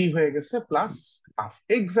half টি হয়ে গেছে প্লাস হাফ,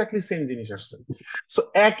 এক্স্যাক্টলি সেম জিনিস আসছে। সো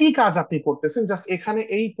একই কাজ আপনি করতেছেন, জাস্ট এখানে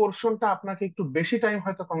এই পোর্শনটা আপনাকে একটু বেশি টাইম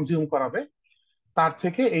হয়তো কনজিউম করাবে, তার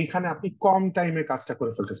থেকে এইখানে আপনি কম টাইমে কাজটা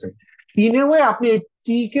করে ফেলতেছেন। ইন এ ওয়ে আপনি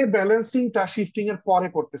টি কে ব্যালেন্সিংটা শিফটিং এর পরে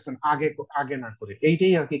করতেছেন, আগে আগে না করে,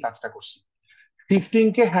 এইটাই আর কি কাজটা করছেন। শিফটিং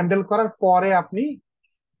কে হ্যান্ডেল করার পরে আপনি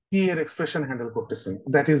টি এর এক্সপ্রেশন হ্যান্ডেল করতেছেন,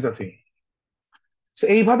 দ্যাট ইজ দ্য থিং।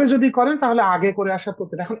 এইভাবে যদি করেন তাহলে আগে করে আসা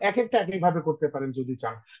করতে, এখন এক একটা এক এক ভাবে করতে পারেন যদি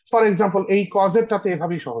চান। ফর এক্সাম্পল এই কজেরটাতে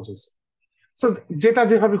এভাবেই সহজ হয়েছে। সো যেটা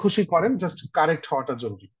যেভাবে খুশি করেন, জাস্ট কারেক্ট হওয়াটা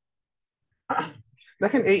জরুরি।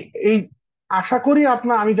 দেখেন এই এই আশা করি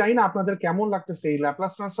আমি জানি না আপনাদের কেমন লাগতেছে এই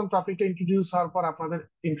ল্যাপ্লাস ট্রান্সফর্ম টপিকটা ইন্ট্রোডিউস হওয়ার পর। আপনাদের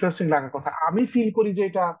ইন্টারেস্টিং লাগার কথা, আমি ফিল করি যে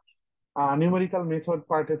এটা নিউমেরিক্যাল মেথড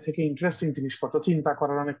পার্টের থেকে ইন্টারেস্টিং জিনিসপত্র, চিন্তা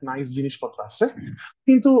করার অনেক নাইস জিনিসপত্র আছে।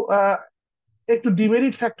 কিন্তু একটু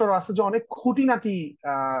ডিমেরিট ফ্যাক্টর আছে, যে অনেক খুঁটিনাটি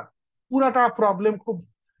আহ পুরাটা প্রবলেম খুব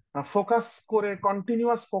ফোকাস করে,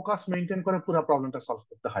 কন্টিনিউয়াস ফোকাস মেনটেন করে পুরো প্রবলেমটা সলভ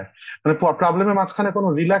করতে হয়, মানে প্রবলেমের মাঝখানে কোনো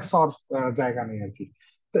রিল্যাক্স হওয়ার জায়গা নেই আর কি।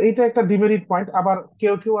 তো এইটা একটা ডিমেরিট পয়েন্ট। আবার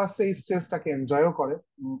কেউ কেউ আছে এই স্ট্রেসটাকে এনজয়ও করে,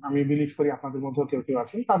 আমি বিলিভ করি আপনাদের মধ্যেও কেউ কেউ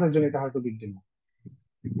আছেন, তাদের জন্য এটা হয়তো বিগ ডিল না।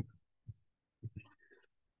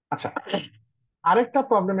 আচ্ছা, আরেকটা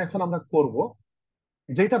প্রবলেম এখন আমরা করব,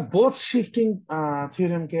 যেটা বোথ শিফটিং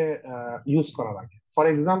থিওরেমকে ইউজ করা লাগে। For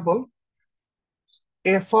example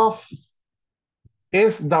F of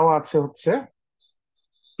S দেওয়া আছে হচ্ছে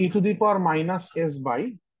ই to the power minus S by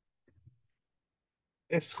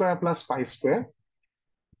S square plus pi square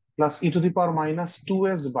plus E to the power minus two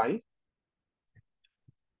S by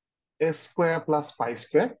S square plus pi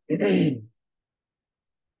square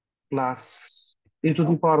plus E to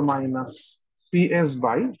the power minus three S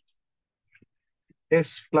by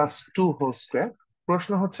S plus two whole square.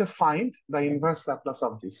 প্রশ্ন হচ্ছে find the inverse Laplace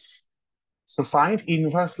of this. So find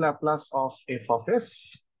inverse Laplace of F of S,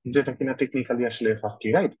 যেটা কিনা technically আসলে F of T,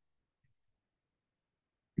 right?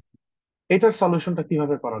 এটার সলিউশনটা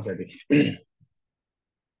কিভাবে করা যায় দেখি।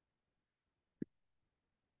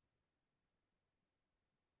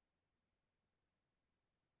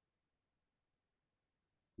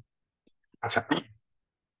 আচ্ছা,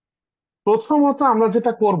 প্রথমত আমরা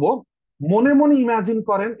যেটা করব, মনে মনে ইমাজিন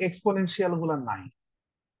করেন এক্সপোনেনশিয়াল গুলা নাই,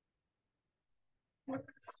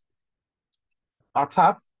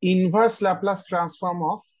 অর্থাৎ inverse Laplace transform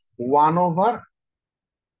of one over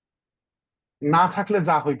না থাকলে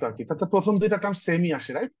যা হইতো আর কি, তাতে প্রথম দুইটা টার্ম সেমই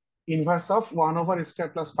আসে, right? Inverse of one over square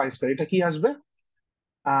plus pi square, এটা কি আসবে?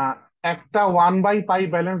 আহ একটা ওয়ান বাই পাই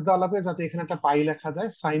ব্যালেন্স দেওয়া লাগবে, যাতে এখানে একটা পাই লেখা যায়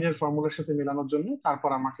সাইনের ফর্মুলার সাথে মেলানোর জন্য। তারপর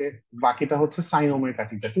আমাকে বাকিটা হচ্ছে sine omega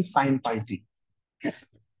t, that is sine pi টি।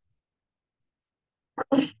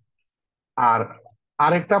 আর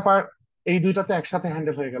আরেকটা পার্ট, এই দুইটাতে একসাথে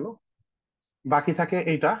হ্যান্ডেল হয়ে গেল। বাকি থাকে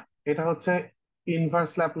এইটা, এটা হচ্ছে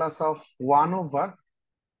inverse Laplace of one over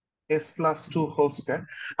S plus two whole square.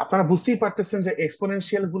 আপনারা বুঝতেই পারতেছেন যে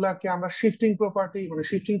এক্সপোনেনশিয়াল গুলাকে আমরা শিফটিং প্রপার্টি মানে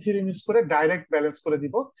শিফটিং থিওরেম ইউজ করে ডাইরেক্ট ব্যালেন্স করে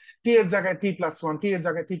দিব। টি এর জায়গায় টি প্লাস ওয়ান, টি এর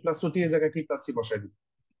জায়গায় টি প্লাস টু, টি এর জায়গায় টি প্লাস টি বসাই দিব,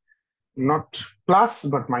 not plus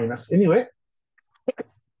but minus anyway.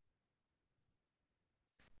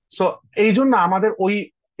 So এই জন্য আমাদের ওই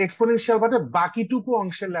এক্সপোনেনশিয়াল বাদে বাকিটুকু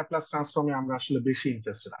অংশের ল্যাপ্লাস ট্রান্সফর্মে আমরা আসলে বেশি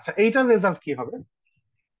ইন্টারেস্টেড। আচ্ছা, এইটার রেজাল্ট কি হবে?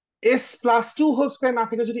 S plus two whole square না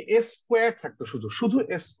থেকে যদি এস স্কোয়ার থাকতো, শুধু শুধু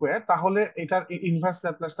এস স্কোয়ার, তাহলে এটার ইনভার্স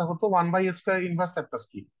ল্যাপ্লাসটা হতো one by S square inverse Laplace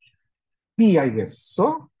কি, পি আই গেস। সো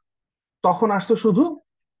তখন আসতো শুধু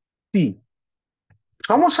পি।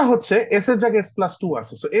 সমস্যা হচ্ছে এস এর জায়গায় এস প্লাস টু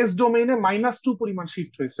আছে, সো এস ডোমেইনে মাইনাস টু পরিমাণ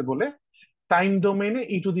শিফট হয়েছে বলে টাইম ডোমেইনে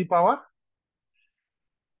ই to the power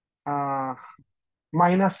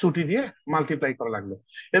minus two টি দিয়ে মাল্টিপ্লাই করা লাগলো।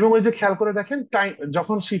 এবং ওই যে খেয়াল করে দেখেন, টাইম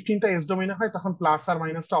যখন শিফটিংটা এস ডোমেইনে হয় তখন প্লাস আর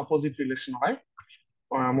মাইনাসটা অপোজিট রিলেশন হয়।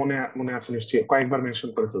 মনে মনে আছে নিশ্চয়ই, কয়েকবার মেনশন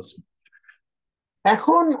করে ফেলছি।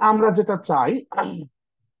 এখন আমরা যেটা চাই,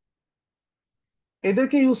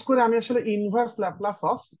 এদেরকে ইউজ করে আমি আসলে inverse Laplace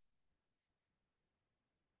of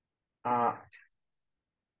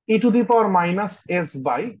E to the power minus S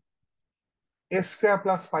by S square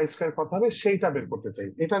plus pi square কত হবে সেইটা বের করতে চাই।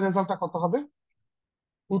 এটা রেজাল্টটা কত হবে?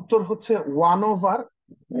 উত্তর হচ্ছে ওয়ান ওভার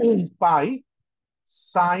পাই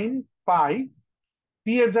সাইন পাই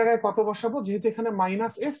টি এর জায়গায় কত বসাবো, যেহেতু এখানে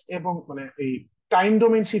মাইনাস এস এবং মানে এই টাইম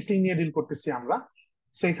ডোমেন শিফটিং নিয়ে ডিল করতেছি আমরা,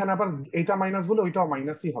 সেখানে আবার এটা মাইনাস বলে ওইটাও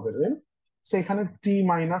মাইনাসই হবে, দেন সেখানে টি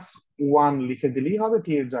মাইনাস ওয়ান লিখে দিলেই হবে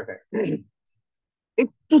টি এর জায়গায়।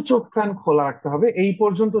 একটু চোখ কান খোলা রাখতে হবে, এই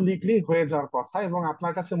পর্যন্ত লিখলেই হয়ে যাওয়ার কথা। এবং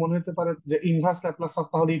আপনার কাছে মনে হতে পারে যে ইনভার্স ল্যাপ্লাস অফ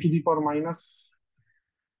তাহলে ই to the power minus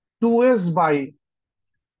 2s by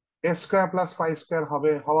S square plus pi square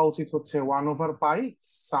হবে, হওয়া উচিত হচ্ছে 1/পাই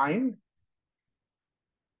সাইন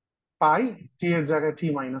পাই টি এর জায়গায় টি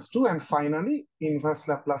minus two, and finally inverse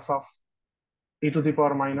Laplace of E to the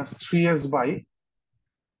power minus 3s by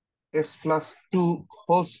S plus two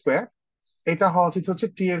whole square, এটা হওয়া উচিত হচ্ছে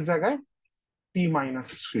টি এর জায়গায় টি মাইনাস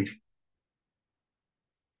থ্রি।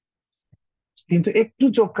 কিন্তু একটু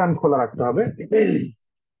চোখ কান খোলা রাখতে হবে,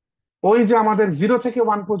 ওই যে আমাদের 0 থেকে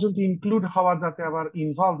 1 পর্যন্ত ইনক্লুড হওয়া যাতে আবার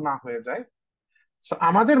ইনভলভ না হয়ে যায়। So,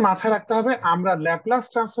 আমাদের মাথায় রাখতে হবে আমরা ল্যাপ্লাস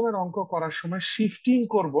ট্রান্সফর্মের অঙ্ক করার সময় শিফটিং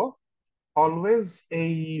করব অলওয়েজ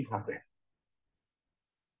এইভাবে,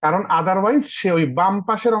 কারণ আদারওয়াইজ সে ওই বাম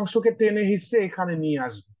পাশের অংশকে টেনে হিসড়ে এখানে নিয়ে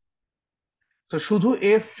আসবে। তো শুধু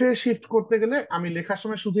এফ এ শিফট করতে গেলে আমি লেখার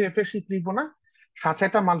সময় শুধু এফ এ শিফট লিখবো না, সাথে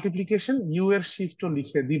একটা মাল্টিপ্লিকেশন ইউ এর শিফটও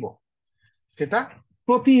লিখে দিব। সেটা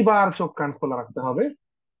প্রতিবার চোখ কান খোলা রাখতে হবে।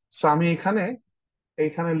 সো আমি এখানে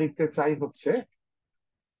এইখানে লিখতে চাই হচ্ছে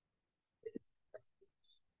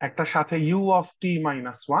একটা সাথে you of T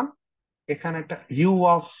minus one, এখানে একটা you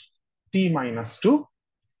of T minus two,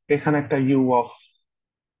 এখানে একটা you of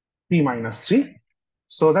T minus three,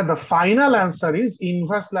 so that the final answer is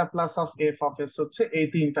inverse Laplace of F of S হচ্ছে এই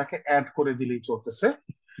তিনটাকে অ্যাড করে দিলেই চলতেছে।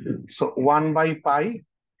 So 1/পাই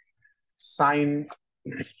sine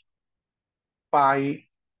pi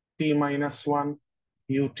T minus one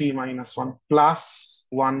U T minus one plus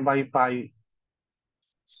 1/পাই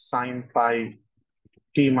sine pi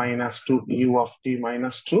T minus to you of T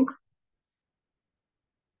minus two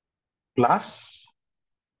plus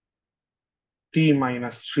T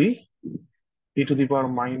minus three e to the power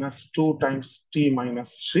minus 2 times t minus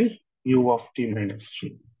 3 u of t minus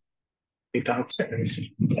 3, এটা হচ্ছে answer.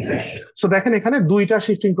 So দেখেন এখানে দুইটা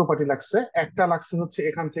shifting property লাগছে, একটা লাগছে হচ্ছে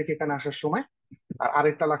এখান থেকে এখানে আসার সময়, আর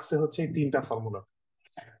আরেকটা লাগছে হচ্ছে এই তিনটা ফর্মুলা।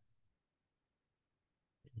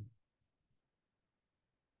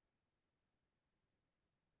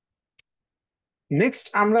 নেক্সট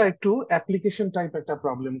আমরা একটু অ্যাপ্লিকেশন টাইপ একটা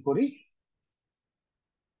প্রবলেম করি।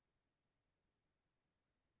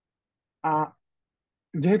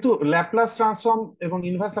 যেহেতু ল্যাপ্লাস ট্রান্সফর্ম এবং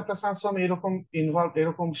ইনভার্স ল্যাপ্লাস ট্রান্সফর্ম এরকম ইনভলভ,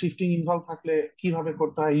 এরকম শিফটিং ইনভলভ থাকলে কিভাবে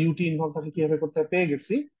করতে হয়, ইউটি ইনভলভ থাকলে কিভাবে করতে হয় পেয়ে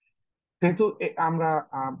গেছি। যেহেতু আমরা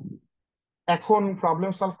এখন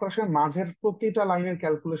প্রবলেম সলভ করার সময় মাঝের প্রতিটা লাইনের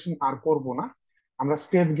ক্যালকুলেশন আর করব না, আমরা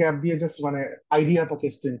স্টেপ গ্যাপ দিয়ে জাস্ট মানে আইডিয়াটাকে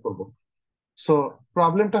এক্সপ্লেন করব। সো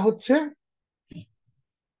প্রবলেমটা হচ্ছে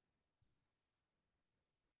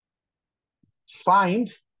find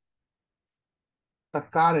the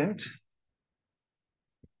current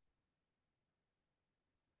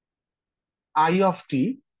I of t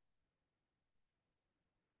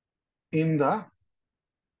in the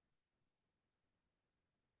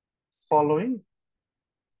following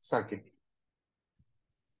circuit.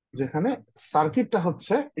 যেখানে সার্কিটটা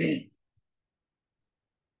হচ্ছে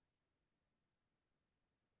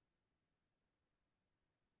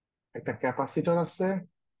একটা ক্যাপাসিটর আছে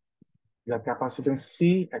যার ক্যাপাসিটেন্স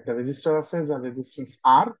সি, একটা রেজিস্টার আছে যার রেজিস্ট্যান্স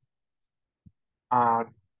আর, আর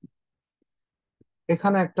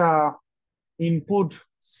এখানে একটা ইনপুট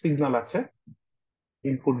সিগন্যাল আছে,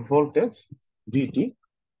 ইনপুট ভোল্টেজ ভিটি,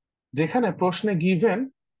 যেখানে প্রশ্নে গিভেন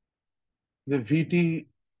যে ভিটি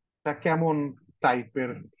টা কেমন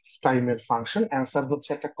টাইপের টাইমের ফাংশন, অ্যান্সার হচ্ছে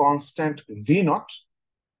একটা কনস্ট্যান্ট ভি নট,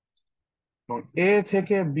 এবং এ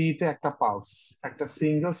থেকে বি তে একটা পালস, একটা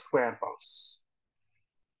সিঙ্গেল স্কোয়ার পালস।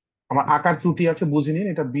 আমার আকার ত্রুটি আছে বুঝে নিন,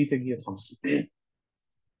 এটা বি তে গিয়ে থামছে।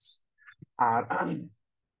 আর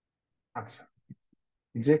আচ্ছা,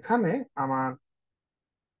 যেখানে আমার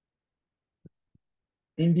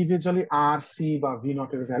ইন্ডিভিজুয়ালি আর সি বা ভি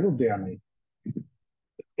নট এর ভ্যালু দেয়া নেই,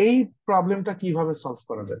 এই প্রবলেমটা কিভাবে সলভ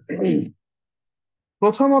করা যায়।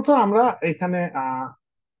 প্রথমত আমরা এখানে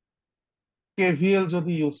কেভিএল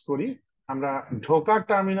যদি ইউজ করি, আমরা ঢোকার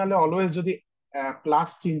টার্মিনালে অলওয়েজ যদি প্লাস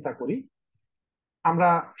চিন্তা করি, আমরা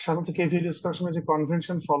সাধারণত কেভিএল ইউজ করার সময় যে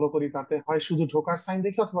কনভেনশন ফলো করি তাতে হয় শুধু ঢোকার সাইন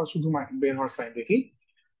দেখি অথবা শুধু বের হওয়ার সাইন দেখি।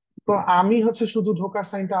 তো আমি হচ্ছে শুধু ঢোকার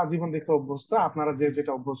সাইনটা আজীবন দেখে অভ্যস্ত, আপনারা যে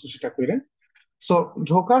যেটা অভ্যস্ত সেটা করেন। সো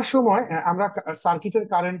ঢোকার সময় আমরা সার্কিটের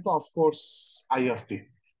কারেন্ট তো of course I of T.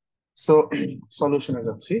 So সলিউশনে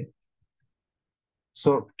যাচ্ছি।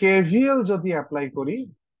 সো কেভিএল যদি অ্যাপ্লাই করি,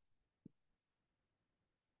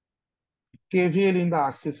 KVL in the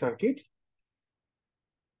RC circuit,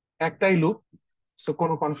 একটাই লুপ, সো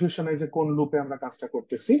কোনো কনফিউশন নেই যে কোন লুপে আমরা কাজটা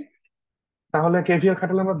করতেছি। তাহলে কেভিএল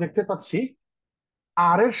খাটালে আমরা দেখতে পাচ্ছি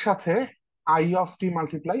আর এর সাথে I of T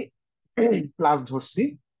multiply plus ধরছি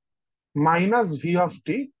minus V of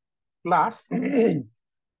T plus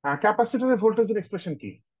ক্যাপাসিটরের ভোল্টেজের এক্সপ্রেশন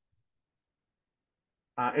কি?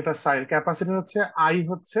 এটা সাইড ক্যাপাসিটর হচ্ছে আই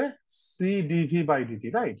হচ্ছে C DV by DT,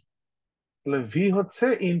 right? তাহলে ভি হচ্ছে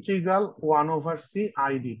integral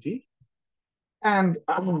 1/c/i/dt and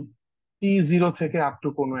T zero থেকে আপ টু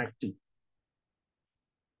কোনো একটি।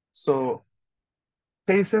 সো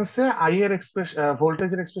এই সেন্সে আই এর এক্সপ্রেশন,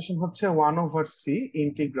 ভোল্টেজের এক্সপ্রেশন হচ্ছে 1/c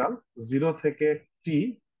ইন্টিগ্রাল 0 থেকে T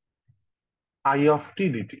I of T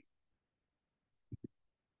DT.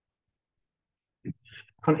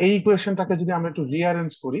 এখন এই ইকুয়েশনটাকে যদি আমরা একটু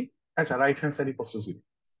রিঅ্যারেঞ্জ করি, আচ্ছা right hand side equals to 0,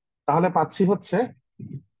 তাহলে পাচ্ছি হচ্ছে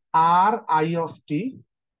আর I of T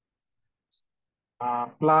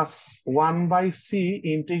plus 1/c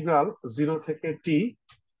integral 0 থেকে T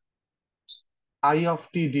I of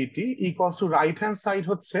T DT equals to right hand side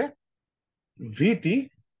হচ্ছে ভিটি,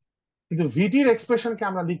 কিন্তু ভিটির এক্সপ্রেশনকে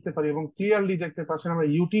আমরা লিখতে পারি এবং ক্লিয়ারলি দেখতে পাচ্ছেন আমরা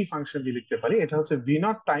ইউটি ফাংশন দিয়ে লিখতে পারি। এটা হচ্ছে V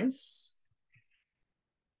naught Times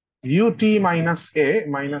UT minus এ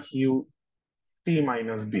minus UT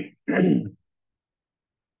minus B.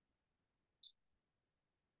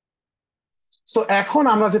 So এখন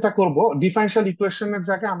আমরা যেটা করব, ডিফারেনশিয়াল ইকুয়েশনের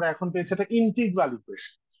জায়গায় আমরা এখন পেয়েছি একটা ইন্টিগ্রাল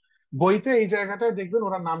ইকুয়েশন। বইতে এই জায়গাটায় দেখবেন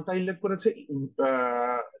ওরা নামটা উল্লেখ করেছে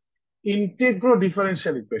ইন্টিগ্রো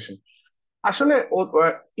ডিফারেনশিয়াল ইকুয়েশন। আসলে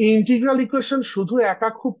ইন্টিগ্রাল ইকুয়েশন শুধু একা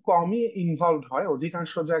খুব কমই ইনভলভ হয়,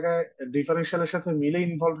 অধিকাংশ জায়গায় ডিফারেনশিয়ালের সাথে মিলে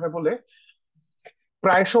ইনভলভ হয় বলে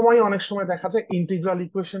প্রায় সময় অনেক সময় দেখা যায় ইন্টিগ্রাল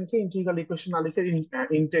ইকুয়েশন না লিখে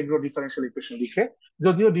ইন্টিগ্রো ডিফারেনশিয়াল ইকুয়েশন লিখে,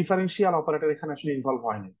 যদিও ডিফারেন্সিয়াল অপারেটর এখানে আসলে ইনভলভ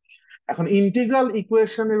হয়নি। এখন ইন্টিগ্রাল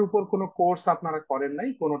ইকুয়েশনের উপর কোনো কোর্স আপনারা করেন নাই,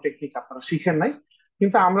 কোনো টেকনিক আপনারা শিখেন নাই,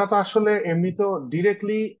 কিন্তু আমরা তো আসলে এমনি তো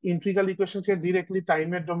ডিরেক্টলি ইন্টিগ্রাল ইকুয়েশনকে ডিরেক্টলি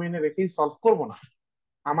টাইমের ডোমেইনে রেখেই সলভ করব না।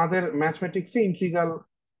 আমাদের ম্যাথমেটিক্সে ইন্টিগ্রাল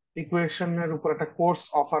ইকুয়েশনের উপর একটা কোর্স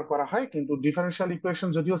অফার করা হয়, কিন্তু ডিফারেনশিয়াল ইকুয়েশন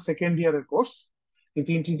যদিও সেকেন্ড ইয়ারের কোর্স, কিন্তু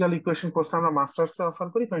ইন্টিগ্রাল ইকুয়েশন কোর্সটা আমরা মাস্টার্সে অফার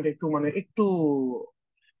করি, কারণ এটা একটু মানে একটু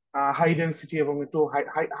হাই ডেন্সিটি এবং একটু হাই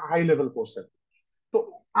হাই হাই লেভেল কোর্সের। তো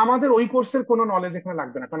আমাদের ওই কোর্সের কোনো নলেজ এখানে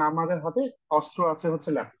লাগবে না, কারণ আমাদের হাতে অস্ত্র আছে হচ্ছে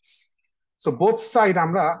ল্যাপ্লাস। সো বোথ সাইড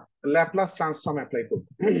আমরা ল্যাপ্লাস ট্রান্সফর্ম অ্যাপ্লাই করব।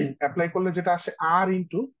 অ্যাপ্লাই করলে যেটা আসে আর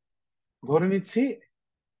ইন্টু, ধরে নিচ্ছি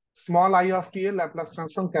স্মল আই অফ টি এর Laplace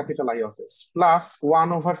transform capital I of S plus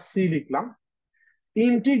 1/c লিখলাম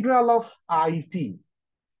integral of I T.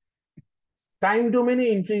 Time ডোমেনে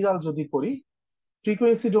ইন্টিগ্রাল যদি করি,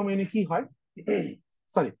 ফ্রিকোয়েন্সি ডোমেনে কি হয়,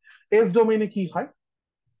 সরি এস ডোমেনে কি হয়,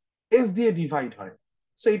 এস দিয়ে ডিভাইড হয়।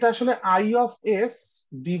 সো এটা আসলে I of S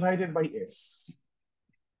divided by S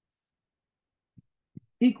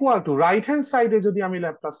equal to right hand সাইডে যদি আমি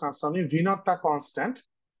ল্যাপ্লাস ট্রান্সফর্ম নিই, ভি নটটা কনস্ট্যান্ট,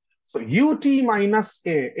 সো ইউটি মাইনাস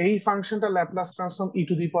এ এই ফাংশনটা Laplace transform E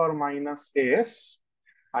to the power minus S,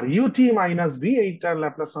 R UT minus B এইটার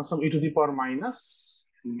Laplace transform E to the power minus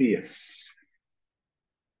BS.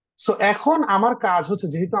 So এখন আমার কাজ হচ্ছে,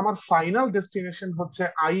 যেহেতু আমার ফাইনাল ডেস্টিনেশন হচ্ছে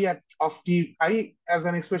I of T, I as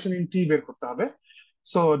an expression in টি বের করতে হবে।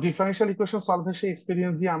 সো ডিফারেনশিয়াল ইকুয়েশন সলভের সেই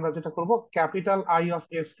এক্সপিরিয়েন্স দিয়ে আমরা যেটা করব, capital I of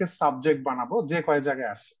S K subject বানাবো যে কয়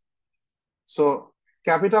জায়গায় আছে। So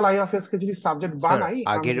capital I of S K যদি সাবজেক্ট স্যার বানাই আমি,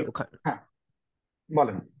 আগের ওখানে হ্যাঁ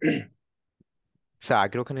বলেন। স্যার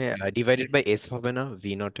আগের ওখানে ডিভাইডেড বাই এস হবে না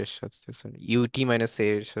ভি নট এর সাথে, স্যার ইউটি মাইনাস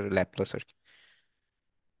এর ল্যাপ্লাস আর কি।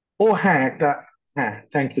 ও হ্যাঁ একটা, হ্যাঁ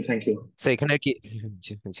thank you thank you. Sir এখানে কি,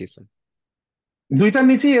 জি জি স্যার। দুইটার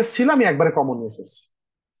নিচেই এস ছিল, আমি একবারে কমন নিয়ে ফেলছি।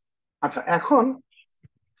 আচ্ছা এখন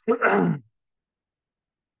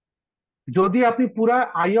যদি আপনি পুরা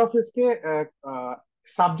I of S K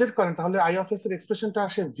subject করেন, তাহলে আই অফ এস এর এক্সপ্রেশনটা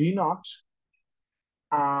আসে ভি নট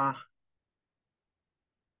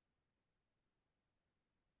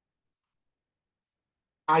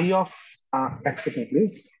আই অফ, এক সেকেন্ড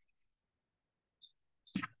প্লিজ,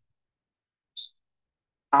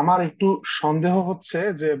 আমার একটু সন্দেহ হচ্ছে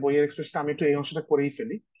যে বইয়ের এক্সপ্রেশনটা আমি একটু এই অংশটা করেই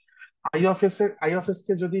ফেলি। আই অফ এস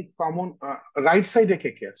কে যদি কমন, রাইট সাইডে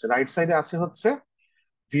কে কে আছে, রাইট সাইডে আছে হচ্ছে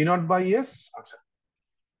ভি নট বাই এস, আচ্ছা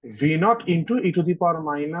V naught into E to the power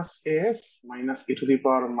minus S minus E to the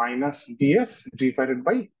power minus BS divided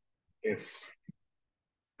by S.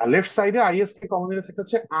 R left সাইডে is K common নিলে থাকে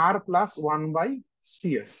হচ্ছে আর প্লাস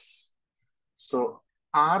 1/সিএস। সো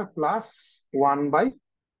আর plus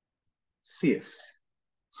 1/সিএস।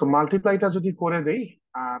 So মাল্টিপ্লাইটা যদি করে দেই,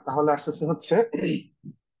 তাহলে আসতেছে হচ্ছে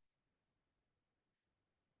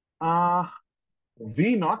ভি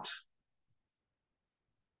নট,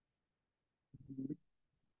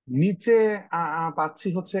 নিচে পাচ্ছি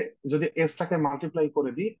হচ্ছে, যদি এস টাকে মাল্টিপ্লাই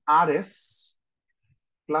করে দিই আর এস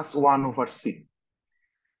প্লাস 1/c।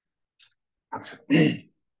 আচ্ছা,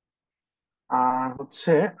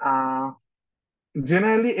 হচ্ছে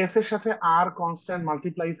জেনারেলি এস এর সাথে আর কনস্ট্যান্ট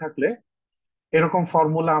মাল্টিপ্লাই থাকলে এরকম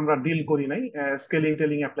ফর্মুলা আমরা ডিল করি নাই, স্কেলিং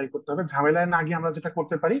টেলিং অ্যাপ্লাই করতে হবে, ঝামেলায় না গিয়ে আমরা যেটা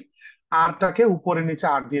করতে পারি, আরটাকে উপরে নিচে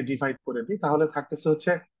আর দিয়ে ডিভাইড করে দিই, তাহলে থাকতেছে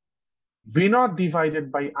হচ্ছে ভি নট ডিভাইডেড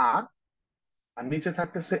বাই আর, আর নিচে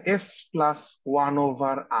থাকতেছে S plus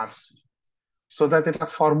 1/RC। So that এটা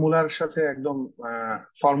ফর্মুলার সাথে একদম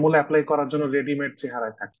ফর্মুলা অ্যাপ্লাই করার জন্য রেডিমেড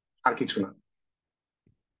চেহারায় থাকে, আর কিছু না।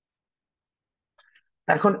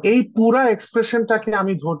 এখন এই পুরা এক্সপ্রেশনটাকে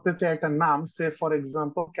আমি ধরতে চাই একটা নাম, সে for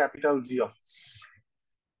example capital G of S.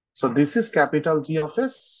 So this is capital G of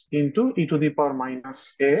S into E to the power minus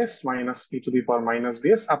S minus E to the power minus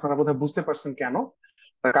BS. আপনারা বোধহয় বুঝতে পারছেন কেন।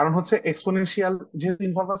 তার কারণ হচ্ছে এক্সপোনেনশিয়াল যেহেতু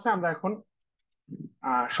ইনভলভ আছে, আমরা এখন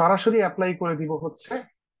সরাসরি অ্যাপ্লাই করে দিব হচ্ছে,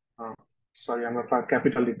 সরি আমরা তার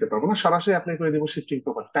ক্যাপিটাল লিখতে পারবো না, সরাসরি অ্যাপ্লাই করে দিব shifting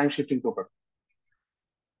property, time shifting property.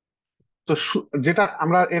 তো যেটা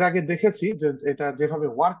আমরা এর আগে দেখেছি যে এটা যেভাবে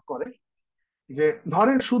ওয়ার্ক করে, যে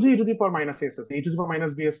ধরেন শুধু ই to the power minus S আছে, ই to the power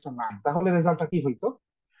minus BS টা নাই, তাহলে রেজাল্টটা কি হইতো?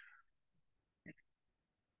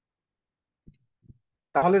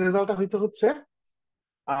 তাহলে রেজাল্টটা হইতো হচ্ছে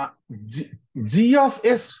জি অফ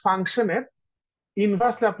এস ফাংশনের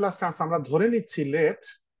ইনভার্স ল্যাপ্লাস ট্রান্সফর্ম আমরা ধরে নিচ্ছি, লেট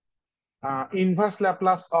ইনভার্স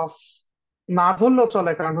ল্যাপ্লাস অফ, না ধরলেও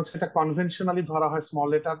চলে কারণ হচ্ছে এটা কনভেনশনালি ধরা হয় স্মল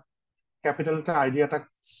লেটার ক্যাপিটাল লেটার আইডিয়াটা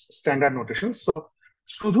স্ট্যান্ডার্ড নোটেশন। সো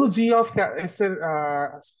শুধু জি অফ এস এর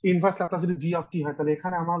ইনভার্স ল্যাপ্লাস যদি জি অফ টি হয়, তাহলে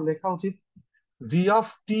এখানে আমার লেখা উচিত জি অফ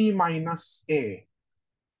টি মাইনাস এ,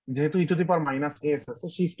 যেহেতু ই to the power minus S আছে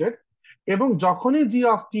শিফটেড, এবং যখনই জি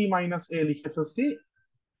অফ টি মাইনাস এ লিখে ফেলছি,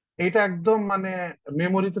 এটা একদম মানে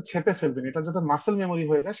মেমোরিতে ছেপে ফেলবেন, এটা যাতে মাসেল মেমোরি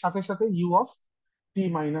হয়ে যায়, সাথে সাথে ইউ অফ টি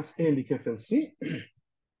মাইনাস এ লিখে ফেলছি।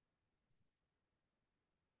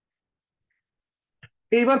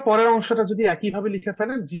 এইবার পরের অংশটা যদি একইভাবে লিখে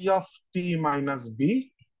ফেলেন, জি of T minus B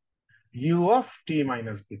U of T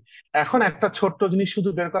minus B. এখন একটা ছোট্ট জিনিস শুধু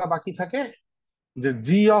বের করা বাকি থাকে, যে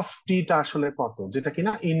জি অফ টি টা আসলে কত, যেটা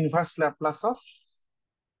কিনা inverse Laplace of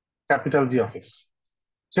capital G of S.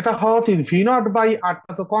 সেটা হওয়া উচিত ভি নট বাই আর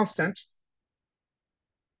টা তো কনস্ট্যান্ট,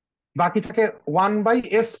 বাকি থাকে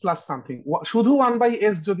 1/s প্লাস সামথিং। শুধু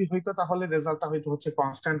 1/s যদি হইতো তাহলে রেজাল্টটা হয়তো হচ্ছে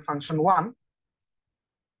কনস্ট্যান্ট ফাংশন 1।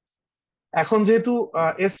 এখন যেহেতু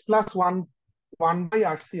এস প্লাস ওয়ান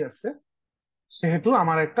 1/RC আছে, সেহেতু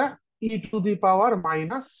আমার একটা ই to the power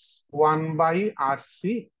minus 1/RC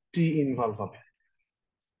T involve হবে,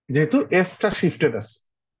 যেহেতু এস টা শিফটেড আছে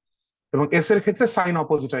এবং এস এর ক্ষেত্রে সাইন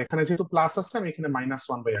অপোজিট হয়, এখানে যেহেতু প্লাস আছে আমি এখানে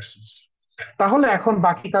 -1/RC দিচ্ছি। তাহলে এখন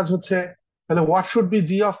বাকি কাজ হচ্ছে, তাহলে what should be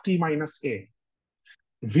G of T minus A.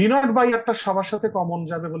 V naught by একটা সবার সাথে কমন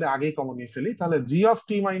যাবে বলে আগেই কমন নিয়ে ফেলি, তাহলে জি অফ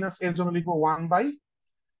টি মাইনাস এর জন্য লিখবো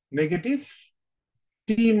 1/নেগেটিভ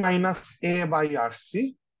টি minus A by R C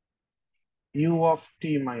you of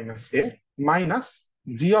T minus A, minus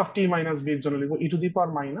G of T minus B এর জন্য লিখবো ই to the power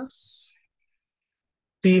minus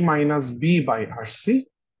T minus B by R C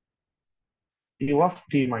you of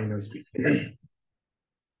T minus B.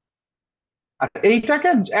 আচ্ছা, এইটাকে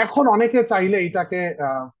এখন অনেকে চাইলে এইটাকে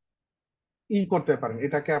করতে পারেন,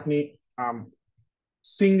 এটাকে আপনি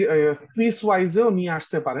পিস ওয়াইজেও নিয়ে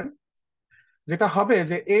আসতে পারেন, যেটা হবে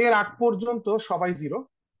যে এর আগ পর্যন্ত সবাই জিরো,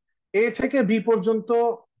 এ থেকে বি পর্যন্ত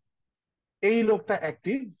এই লোকটা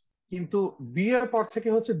অ্যাক্টিভ, কিন্তু বি এর পর থেকে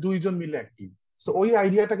হচ্ছে দুইজন মিলে অ্যাক্টিভ। সো ওই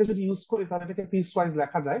আইডিয়াটাকে যদি ইউজ করি তাহলে এটাকে পিস ওয়াইজ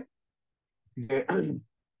লেখা যায়, যে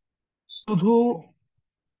শুধু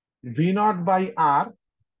V naught by R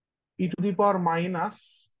E to the power minus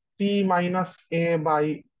T minus A by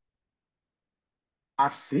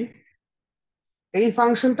R C, এই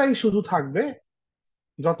ফাংশনটাই শুধু থাকবে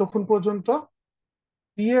যতক্ষণ পর্যন্ত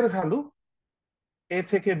টি এর ভ্যালু এ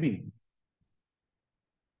থেকে বি,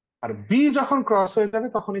 আর বি যখন ক্রস হয়ে যাবে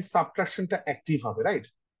তখন এই সাবট্রাকশনটা অ্যাক্টিভ হবে, রাইট?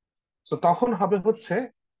 সো তখন হবে হচ্ছে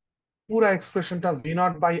পুরো এক্সপ্রেশনটা V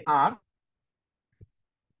naught by R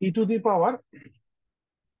E to the পাওয়ার,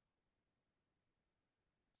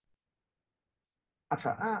 আচ্ছা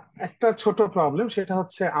একটা ছোট প্রবলেম, সেটা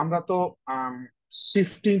হচ্ছে আমরা তো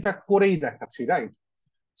শিফটিংটা করেই দেখাচ্ছি, রাইট?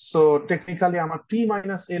 সো টেকনিক্যালি আমার টি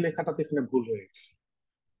মাইনাস এ লেখাটাতে এখানে ভুল হয়ে গেছে,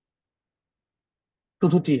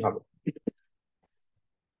 শুধু টি হবে।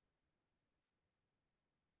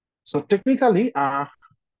 সো টেকনিক্যালি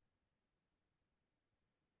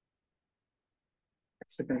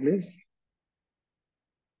সেকেন্ড প্লিজ,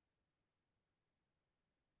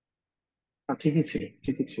 ঠিকই ছিল,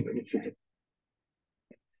 ঠিকই ছিল লিখিত,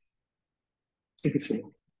 ঠিকই ছিল,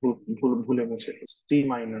 ভুলে মুছে টি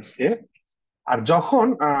মাইনাস এ। আর যখন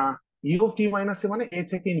ইউ অফ টি মাইনাস এ মানে এ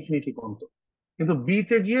থেকে ইনফিনিটি পর্যন্ত, কিন্তু বি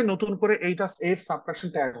তে গিয়ে নতুন করে এইটা এর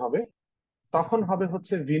সাবট্রাকশনটা অ্যাড হবে, তখন হবে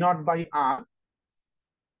হচ্ছে V naught by R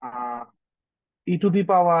E to the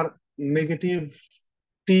power negative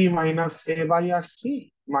T minus A by R C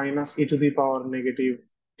minus E to the power negative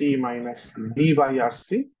T minus B by R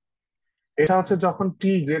C. এটা হচ্ছে যখন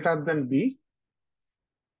টি গ্রেটার দেন বি।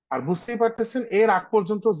 আর বুঝতেই পারতেছেন এর আগ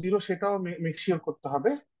পর্যন্ত জিরো, সেটাও make sure করতে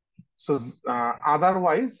হবে। So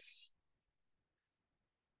otherwise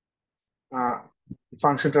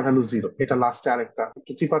ফাংশনটার value zero. এটা লাস্টে আরেকটা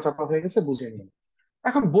একটু চিপা চাপা হয়ে গেছে, বুঝে নিন।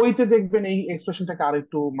 এখন বইতে দেখবেন এই এক্সপ্রেশনটাকে আর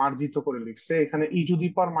একটু মার্জিত করে লিখছে, এখানে ই to the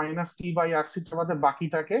power minus T by R C বাদে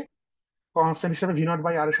বাকিটাকে কনস্ট্যান্ট হিসেবে ভি নট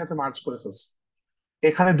বাই আর এর সাথে মার্জ করে ফেলছে।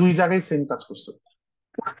 এখানে দুই জায়গায় সেম কাজ করছে,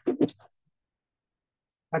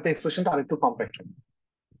 তাতে এক্সপ্রেশনটা আরেকটু কম্প্যাক্ট হবে।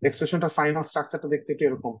 এক্সপ্রেশনটা ফাইনাল স্ট্রাকচারটা দেখতে একটু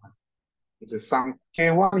এরকম হয় যে সাম কে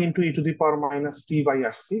one into E to the power minus T by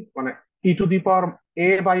R C, মানে ই to the power A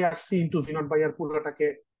by R C into V naught by R পুরোটাকে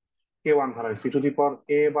K one ধরা হয়েছে, ই to the power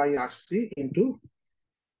A by R C into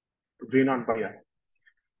V naught by আর।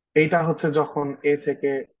 এইটা হচ্ছে যখন এ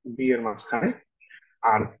থেকে B এর মাঝখানে।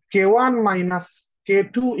 আর কে one minus K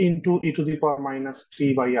two into E to the power minus three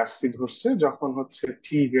by R C ধরছে যখন হচ্ছে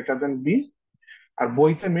টি গ্রেটার দেন বি। আর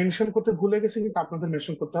বইতে মেনশন করতে ভুলে গেছে, কিন্তু আপনাদের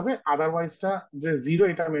মেনশন করতে হবে, আদারওয়াইজটা যে জিরো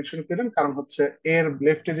এটা মেনশন করেন, কারণ হচ্ছে এর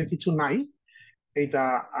লেফটে যে কিছু নাই এইটা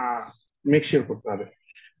মেক শিওর করতে হবে।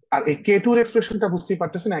 আর এই কে টুর এক্সপ্রেশনটা বুঝতেই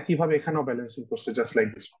পারতেছেন, একইভাবে এখানেও ব্যালেন্সিং করছে জাস্ট লাইক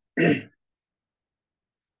দিস।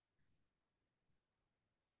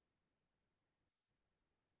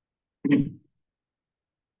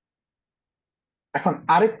 এখন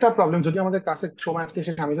আরেকটা প্রবলেম, যদি আমাদের কাছে সময় আজকে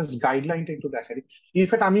শেষে, আমি জাস্ট গাইডলাইনটা একটু দেখাই।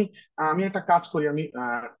 ইনফ্যাক্ট আমি আমি একটা কাজ করি, আমি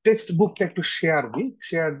টেক্সট বুকটা একটু শেয়ার দিই,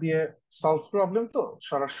 শেয়ার দিয়ে সলভ প্রবলেম তো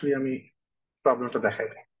সরাসরি আমি প্রবলেমটা দেখাই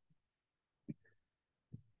দিই।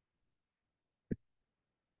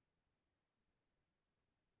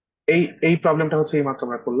 এই এই প্রবলেমটা হচ্ছে এই মাত্র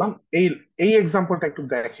আমরা করলাম। এই এই এক্সাম্পলটা একটু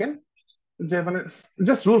দেখেন, যে মানে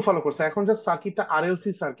জাস্ট রুল ফলো করছে। এখন জাস্ট সার্কিটটা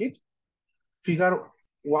আরএলসি সার্কিট, ফিগার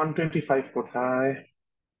 125 কোথায়,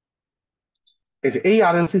 এই যে এই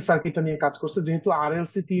আরএলসি সার্কিটটা নিয়ে কাজ করছে। যেহেতু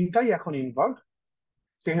আরএলসি তিনটাই এখন ইনভলভ,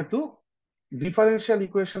 সেহেতু ডিফারেন্সিয়াল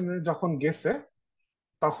ইকুয়েশনে যখন গেছে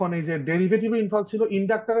তখন এই যে ডেরিভেটিভ ইনভলভ ছিল,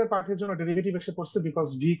 ইন্ডাক্টরের পার্টের জন্য ডেরিভেটিভ এসে পড়ছে because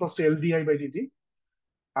V equals to L DI by DT.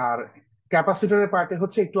 আর ক্যাপাসিটরের পার্টে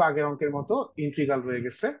হচ্ছে একটু আগের অঙ্কের মতো ইন্টিগ্রাল রয়ে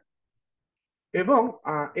গেছে। এবং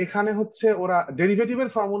এখানে হচ্ছে ওরা ডেরিভেটিভের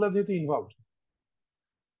ফর্মুলা যেহেতু ইনভলভ,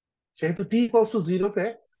 সেহেতু টি ইকুয়ালস টু জিরোতে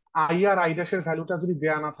আই আর আই ড্যাশের ভ্যালুটা যদি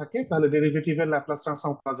দেয়া না থাকে তাহলে ডেরিভেটিভের ল্যাপ্লাস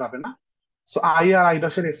ট্রান্সফর্ম করা যাবে না। সো আই আর আই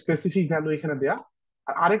ড্যাশের স্পেসিফিক ভ্যালু এখানে দেয়া।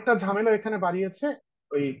 আর আরেকটা ঝামেলা এখানে বাড়িয়েছে,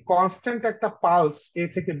 ওই কনস্ট্যান্ট একটা পালস এ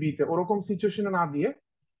থেকে বি তে ওরকম সিচুয়েশনে না দিয়ে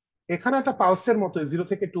এখানে একটা পালসের মতো 0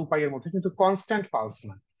 থেকে 2 পাই এর মধ্যে, কিন্তু কনস্ট্যান্ট পালস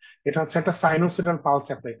না, এটা হচ্ছে একটা সাইনোসিডাল পালস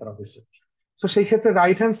অ্যাপ্লাই করা হয়েছে। তো সেই ক্ষেত্রে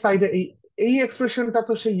রাইট হ্যান্ড সাইডে এই এই এক্সপ্রেশনটা,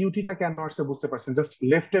 তো সেই ইউটিটা কেন আসছে বুঝতে পারছেন, জাস্ট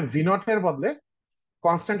লেফটে ভি নট এর বদলে,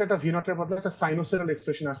 কনস্ট্যান্ট একটা ভি নট এর বদলে একটা সাইনোসিডাল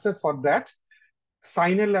এক্সপ্রেশন আসছে। ফর দ্যাট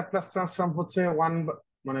সাইনের ল্যাপ্লাস ট্রান্সফর্ম হচ্ছে ওয়ান,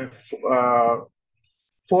 মানে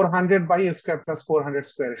 400/² +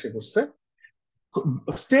 400² এসে বসছে।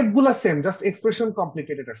 স্টেপ গুলা সেম, জাস্ট এক্সপ্রেশন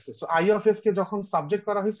কমপ্লিকেটেড আসছে। So I of S K যখন সাবজেক্ট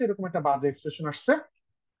করা হয়েছে এরকম একটা বাজে এক্সপ্রেশন আসছে।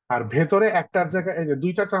 আর ভেতরে একটার জায়গায় এই যে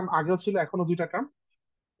দুইটা টার্ম আগেও ছিল, এখনো দুইটা টার্ম,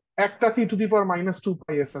 একটাতে ই to the power minus 2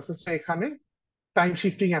 pi S আছে, তো এখানে টাইম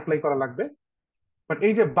শিফটিং অ্যাপ্লাই করা লাগবে। বাট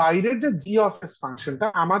এই যে বাইরের যে জি অফ এস ফাংশনটা,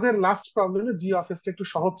 আমাদের লাস্ট প্রবলেমে জি অফ এসটা একটু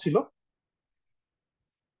সহজ ছিল।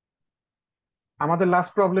 আমাদের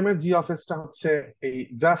লাস্ট প্রবলেমে জি অফ এসটা হচ্ছে এই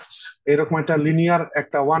জাস্ট এরকম একটা লিনিয়ার,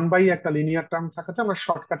 একটা 1/, একটা লিনিয়ার টার্ম থাকাতে আমরা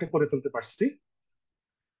শর্টকাটে করে ফেলতে পারছি।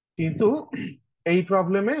 কিন্তু এই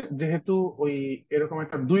প্রবলেমে যেহেতু ওই এরকম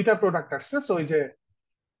একটা দুইটা প্রোডাক্ট আসছে, সো ওই যে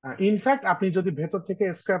ইনফ্যাক্ট আপনি যদি ভেতর থেকে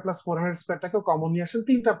স্কোয়ার প্লাস 400² কমন নিয়ে আসেন,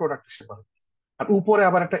 তিনটা প্রোডাক্ট এসে পারে। আর উপরে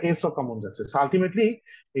আবার একটা এস ও কমন যাচ্ছে। আলটিমেটলি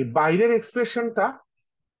এই বাইরের এক্সপ্রেশনটা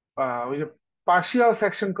ওই যে পার্শিয়াল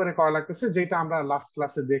ফ্র্যাকশন করে করা লাগতেছে, যেটা আমরা লাস্ট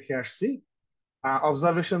ক্লাসে দেখে আসছি।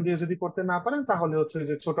 অবজারভেশন দিয়ে যদি করতে না পারেন তাহলে হচ্ছে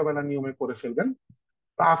যে ছোটবেলার নিয়মে করে ফেলবেন।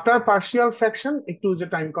 আফটার পার্শিয়াল ফ্র্যাকশন একটু যে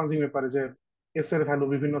টাইম কনজিউম ব্যাপারে, যে এস এর ভ্যালু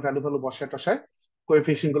বিভিন্ন ভ্যালু ভ্যালু বসায় টসায়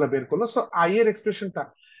কোএফিসিয়েন্ট গুলো বের করলো। সো আই এর এক্সপ্রেশনটা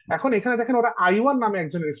এখন এখানে দেখেন, ওরা আই ওয়ান নামে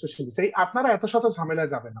একজনের এক্সপ্রেশন দিচ্ছে। এই আপনারা এত শত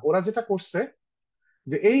ঝামেলায় যাবে না, ওরা যেটা করছে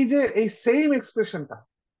যে এই সেম এক্সপ্রেশনটা,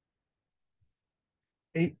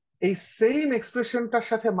 এই এই সেম এক্সপ্রেশনটার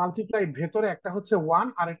সাথে মাল্টিপ্লাই, ভেতরে একটা হচ্ছে ওয়ান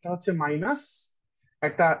আর একটা হচ্ছে মাইনাস,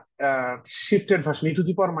 একটা shifted version E to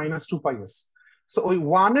the power minus 2 pi S. So ওই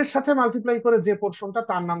ওয়ান এর সাথে মাল্টিপ্লাই করে যে পোর্শনটা,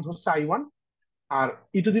 তার নাম ধরছে I one. R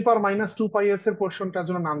E to the power minus 2 pi S এর পোর্শনটার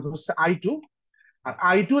জন্য নাম হচ্ছে I two. R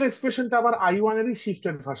I two এর এক্সপ্রেশনটা আবার আই ওয়ান এরই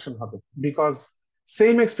শিফটেড ভার্সন হবে, বিকজ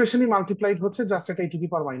সেম এক্সপ্রেশনই মাল্টিপ্লাইড হচ্ছে, জাস্ট এটা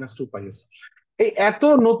e⁻²πs। এই এত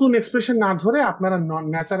নতুন এক্সপ্রেশন না ধরে আপনারা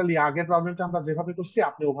ন্যাচারালি আগের প্রবলেমটা আমরা যেভাবে করছি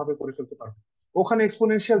আপনি ওভাবে করে ফেলতে পারবেন। ওখানে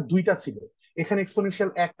এক্সপোনেনশিয়াল দুইটা ছিল, এখানে এক্সপোনেনশিয়াল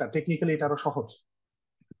একটা, টেকনিক্যালি এটা আরো সহজ।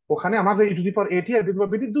 ওখানে আমাদের e⁻at আর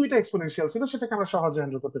e⁻bt দুইটা এক্সপোনেনশিয়াল ছিল, সেটাকে আমরা সহজে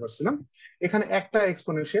হ্যান্ডেল করতে পারছিলাম। এখানে একটা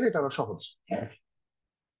এক্সপোনেনশিয়াল, এটা আরো সহজ।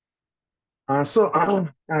 সো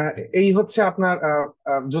এই হচ্ছে আপনার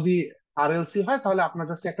যদি আরএলসি হয় তাহলে আপনার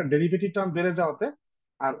জাস্ট একটা ডেরিভেটিভ টার্ম বেড়ে যাওয়াতে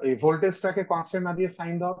আর এই ভোল্টেজটাকে কনস্ট্যান্ট না দিয়ে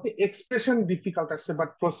সাইন দেওয়াতে এক্সপ্রেশন ডিফিকাল্ট আসছে, বাট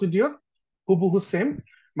প্রসিডিওর হুবহু সেম।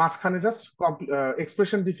 মাঝখানে জাস্ট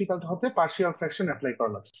এক্সপ্রেশন ডিফিকাল্ট হতে পার্শিয়াল ফ্র্যাকশন অ্যাপ্লাই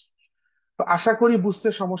করা লাগছে। তো আশা করি বুঝতে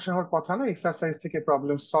সমস্যা হওয়ার কথা না, এক্সারসাইজ থেকে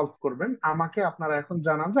প্রবলেম সলভ করবেন। আমাকে আপনারা এখন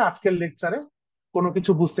জানান যে আজকের লেকচারে কোনো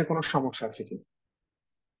কিছু বুঝতে কোনো সমস্যা আছে কিনা।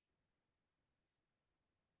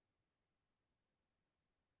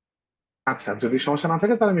 আচ্ছা, যদি সমস্যা না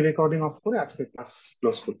থাকে তাহলে আমি রেকর্ডিং অফ করে আজকে ক্লাস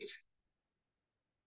ক্লোজ করতেছি।